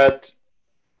that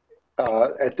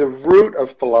at the root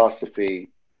of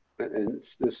philosophy, and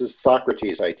this is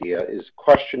Socrates' idea, is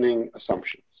questioning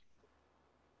assumptions.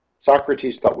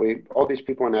 Socrates thought all these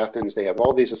people in Athens, they have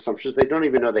all these assumptions, they don't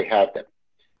even know they have them.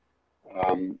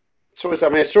 So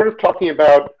it's sort of talking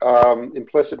about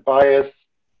implicit bias,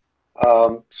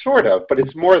 sort of, but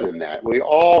it's more than that. We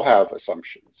all have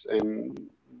assumptions, and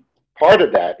part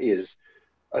of that is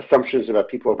assumptions about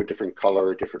people of a different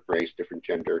color, different race, different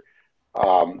gender,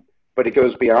 but it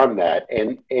goes beyond that,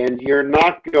 and you're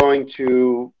not going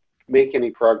to make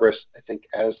any progress, I think,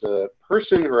 as a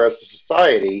person or as a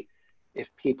society if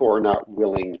people are not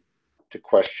willing to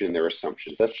question their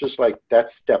assumptions. That's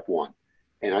step one,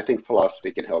 and I think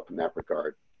philosophy can help in that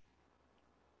regard.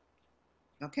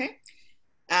 Okay.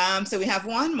 So we have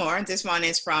one more. This one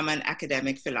is from an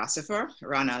academic philosopher,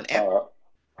 Ronald F.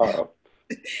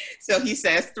 So he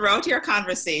says, throughout your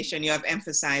conversation, you have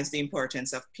emphasized the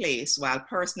importance of place while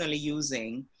personally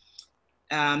using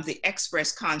the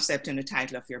express concept in the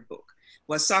title of your book.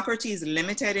 Was Socrates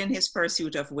limited in his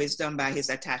pursuit of wisdom by his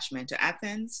attachment to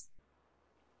Athens?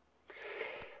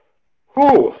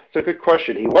 Oh, it's a good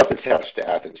question. He was attached to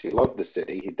Athens. He loved the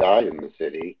city. He died in the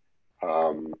city.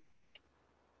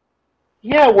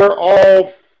 Yeah, we're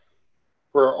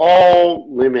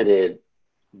all limited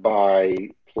by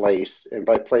place, and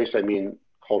by place I mean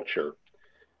culture.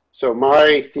 So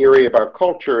my theory about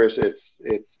culture is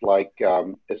it's like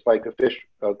a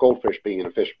goldfish being in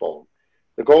a fishbowl.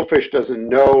 The goldfish doesn't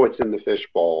know it's in the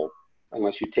fishbowl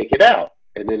unless you take it out,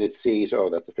 and then it sees, oh,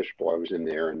 that's the fishbowl, I was in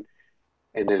there, and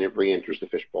then it re-enters the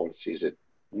fishbowl and sees it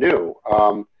new.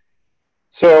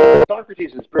 So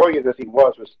Socrates, as brilliant as he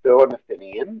was still an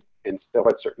Athenian and still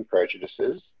had certain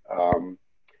prejudices,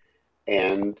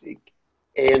 and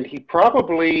he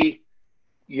probably,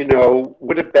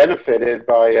 would have benefited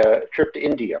by a trip to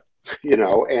India,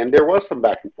 and there was some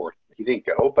back and forth. He didn't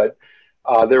go, but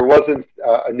there wasn't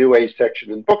a New Age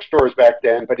section in bookstores back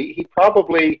then, but he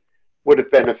probably would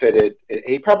have benefited.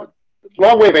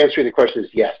 Long way of answering the question is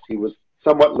yes, he was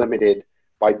somewhat limited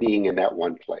by being in that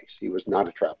one place. He was not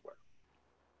a traveler.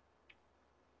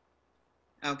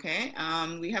 Okay,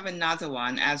 we have another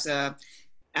one. As a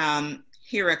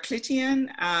Heraclitean,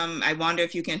 I wonder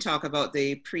if you can talk about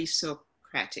the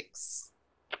pre-Socratics.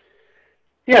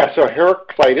 Yeah, so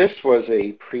Heraclitus was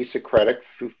a pre-Socratic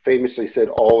who famously said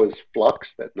all is flux,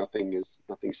 that nothing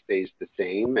stays the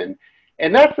same, and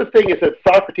that's the thing, is that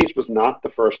Socrates was not the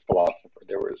first philosopher.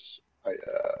 There was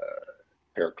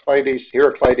Heraclitus,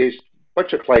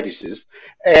 bunch of Clituses,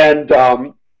 and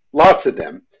lots of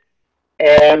them,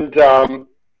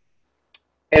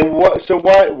 so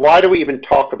why do we even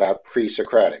talk about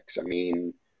pre-Socratics? I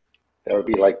mean, that would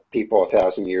be like people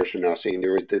 1,000 years from now saying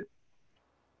there were the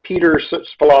Peter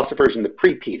philosophers and the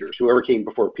pre-Peters, whoever came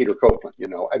before Peter Copeland.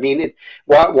 I mean,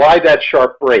 why that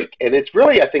sharp break? And it's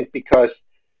really, I think, because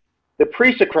the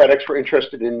pre-Socratics were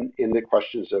interested in the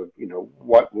questions of,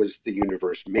 what was the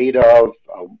universe made of?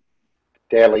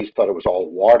 Thales thought it was all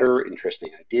water.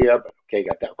 Interesting idea, but okay,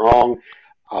 got that wrong.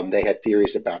 They had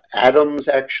theories about atoms,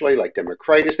 actually, like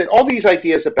Democritus. They had all these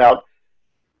ideas about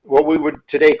what we would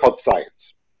today call science.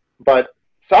 But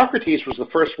Socrates was the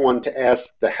first one to ask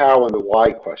the how and the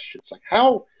why questions. Like,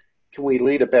 how can we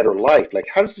lead a better life? Like,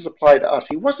 how does this apply to us?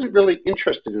 He wasn't really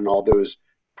interested in all those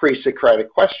pre-Socratic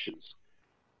questions.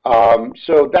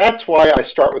 So that's why I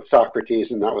start with Socrates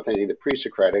and not with any of the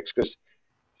pre-Socratics, because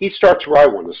he starts where I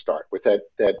want to start, with that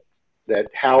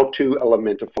how-to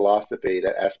element of philosophy,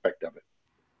 that aspect of it.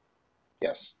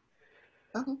 Yes.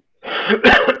 Okay.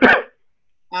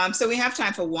 So we have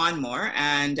time for one more,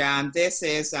 and this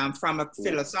is from a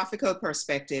philosophical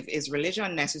perspective: is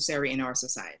religion necessary in our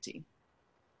society?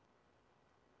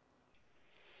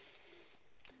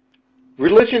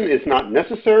 Religion is not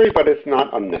necessary, but it's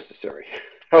not unnecessary.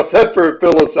 How's that for a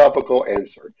philosophical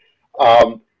answer?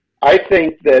 I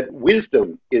think that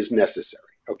wisdom is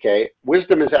necessary, okay?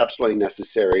 Wisdom is absolutely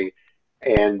necessary,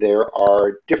 and there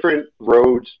are different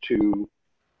roads to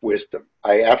wisdom.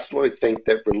 I absolutely think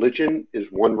that religion is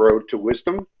one road to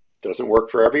wisdom. Doesn't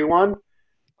work for everyone.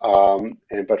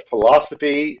 But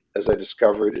philosophy, as I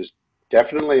discovered, is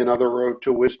definitely another road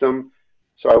to wisdom.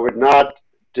 So I would not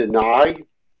deny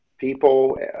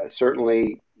people,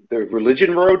 certainly the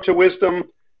religion road to wisdom,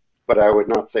 but I would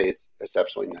not say it's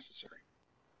absolutely necessary.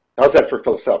 How's that for a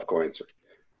philosophical answer?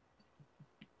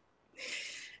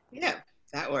 Yeah,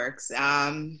 that works.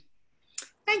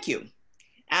 Thank you.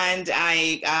 And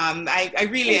I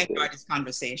really enjoyed this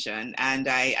conversation, and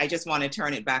I just want to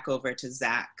turn it back over to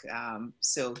Zach,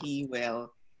 so he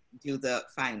will do the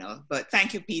final. But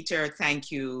thank you, Peter.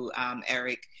 Thank you,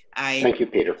 Eric. Thank you,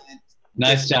 Peter.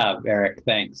 Nice job, Eric.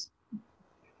 Thanks.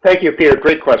 Thank you, Peter.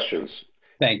 Great questions.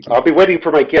 Thank you. I'll be waiting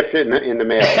for my gift in the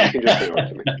mail. You can just mail it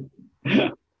to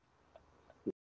me.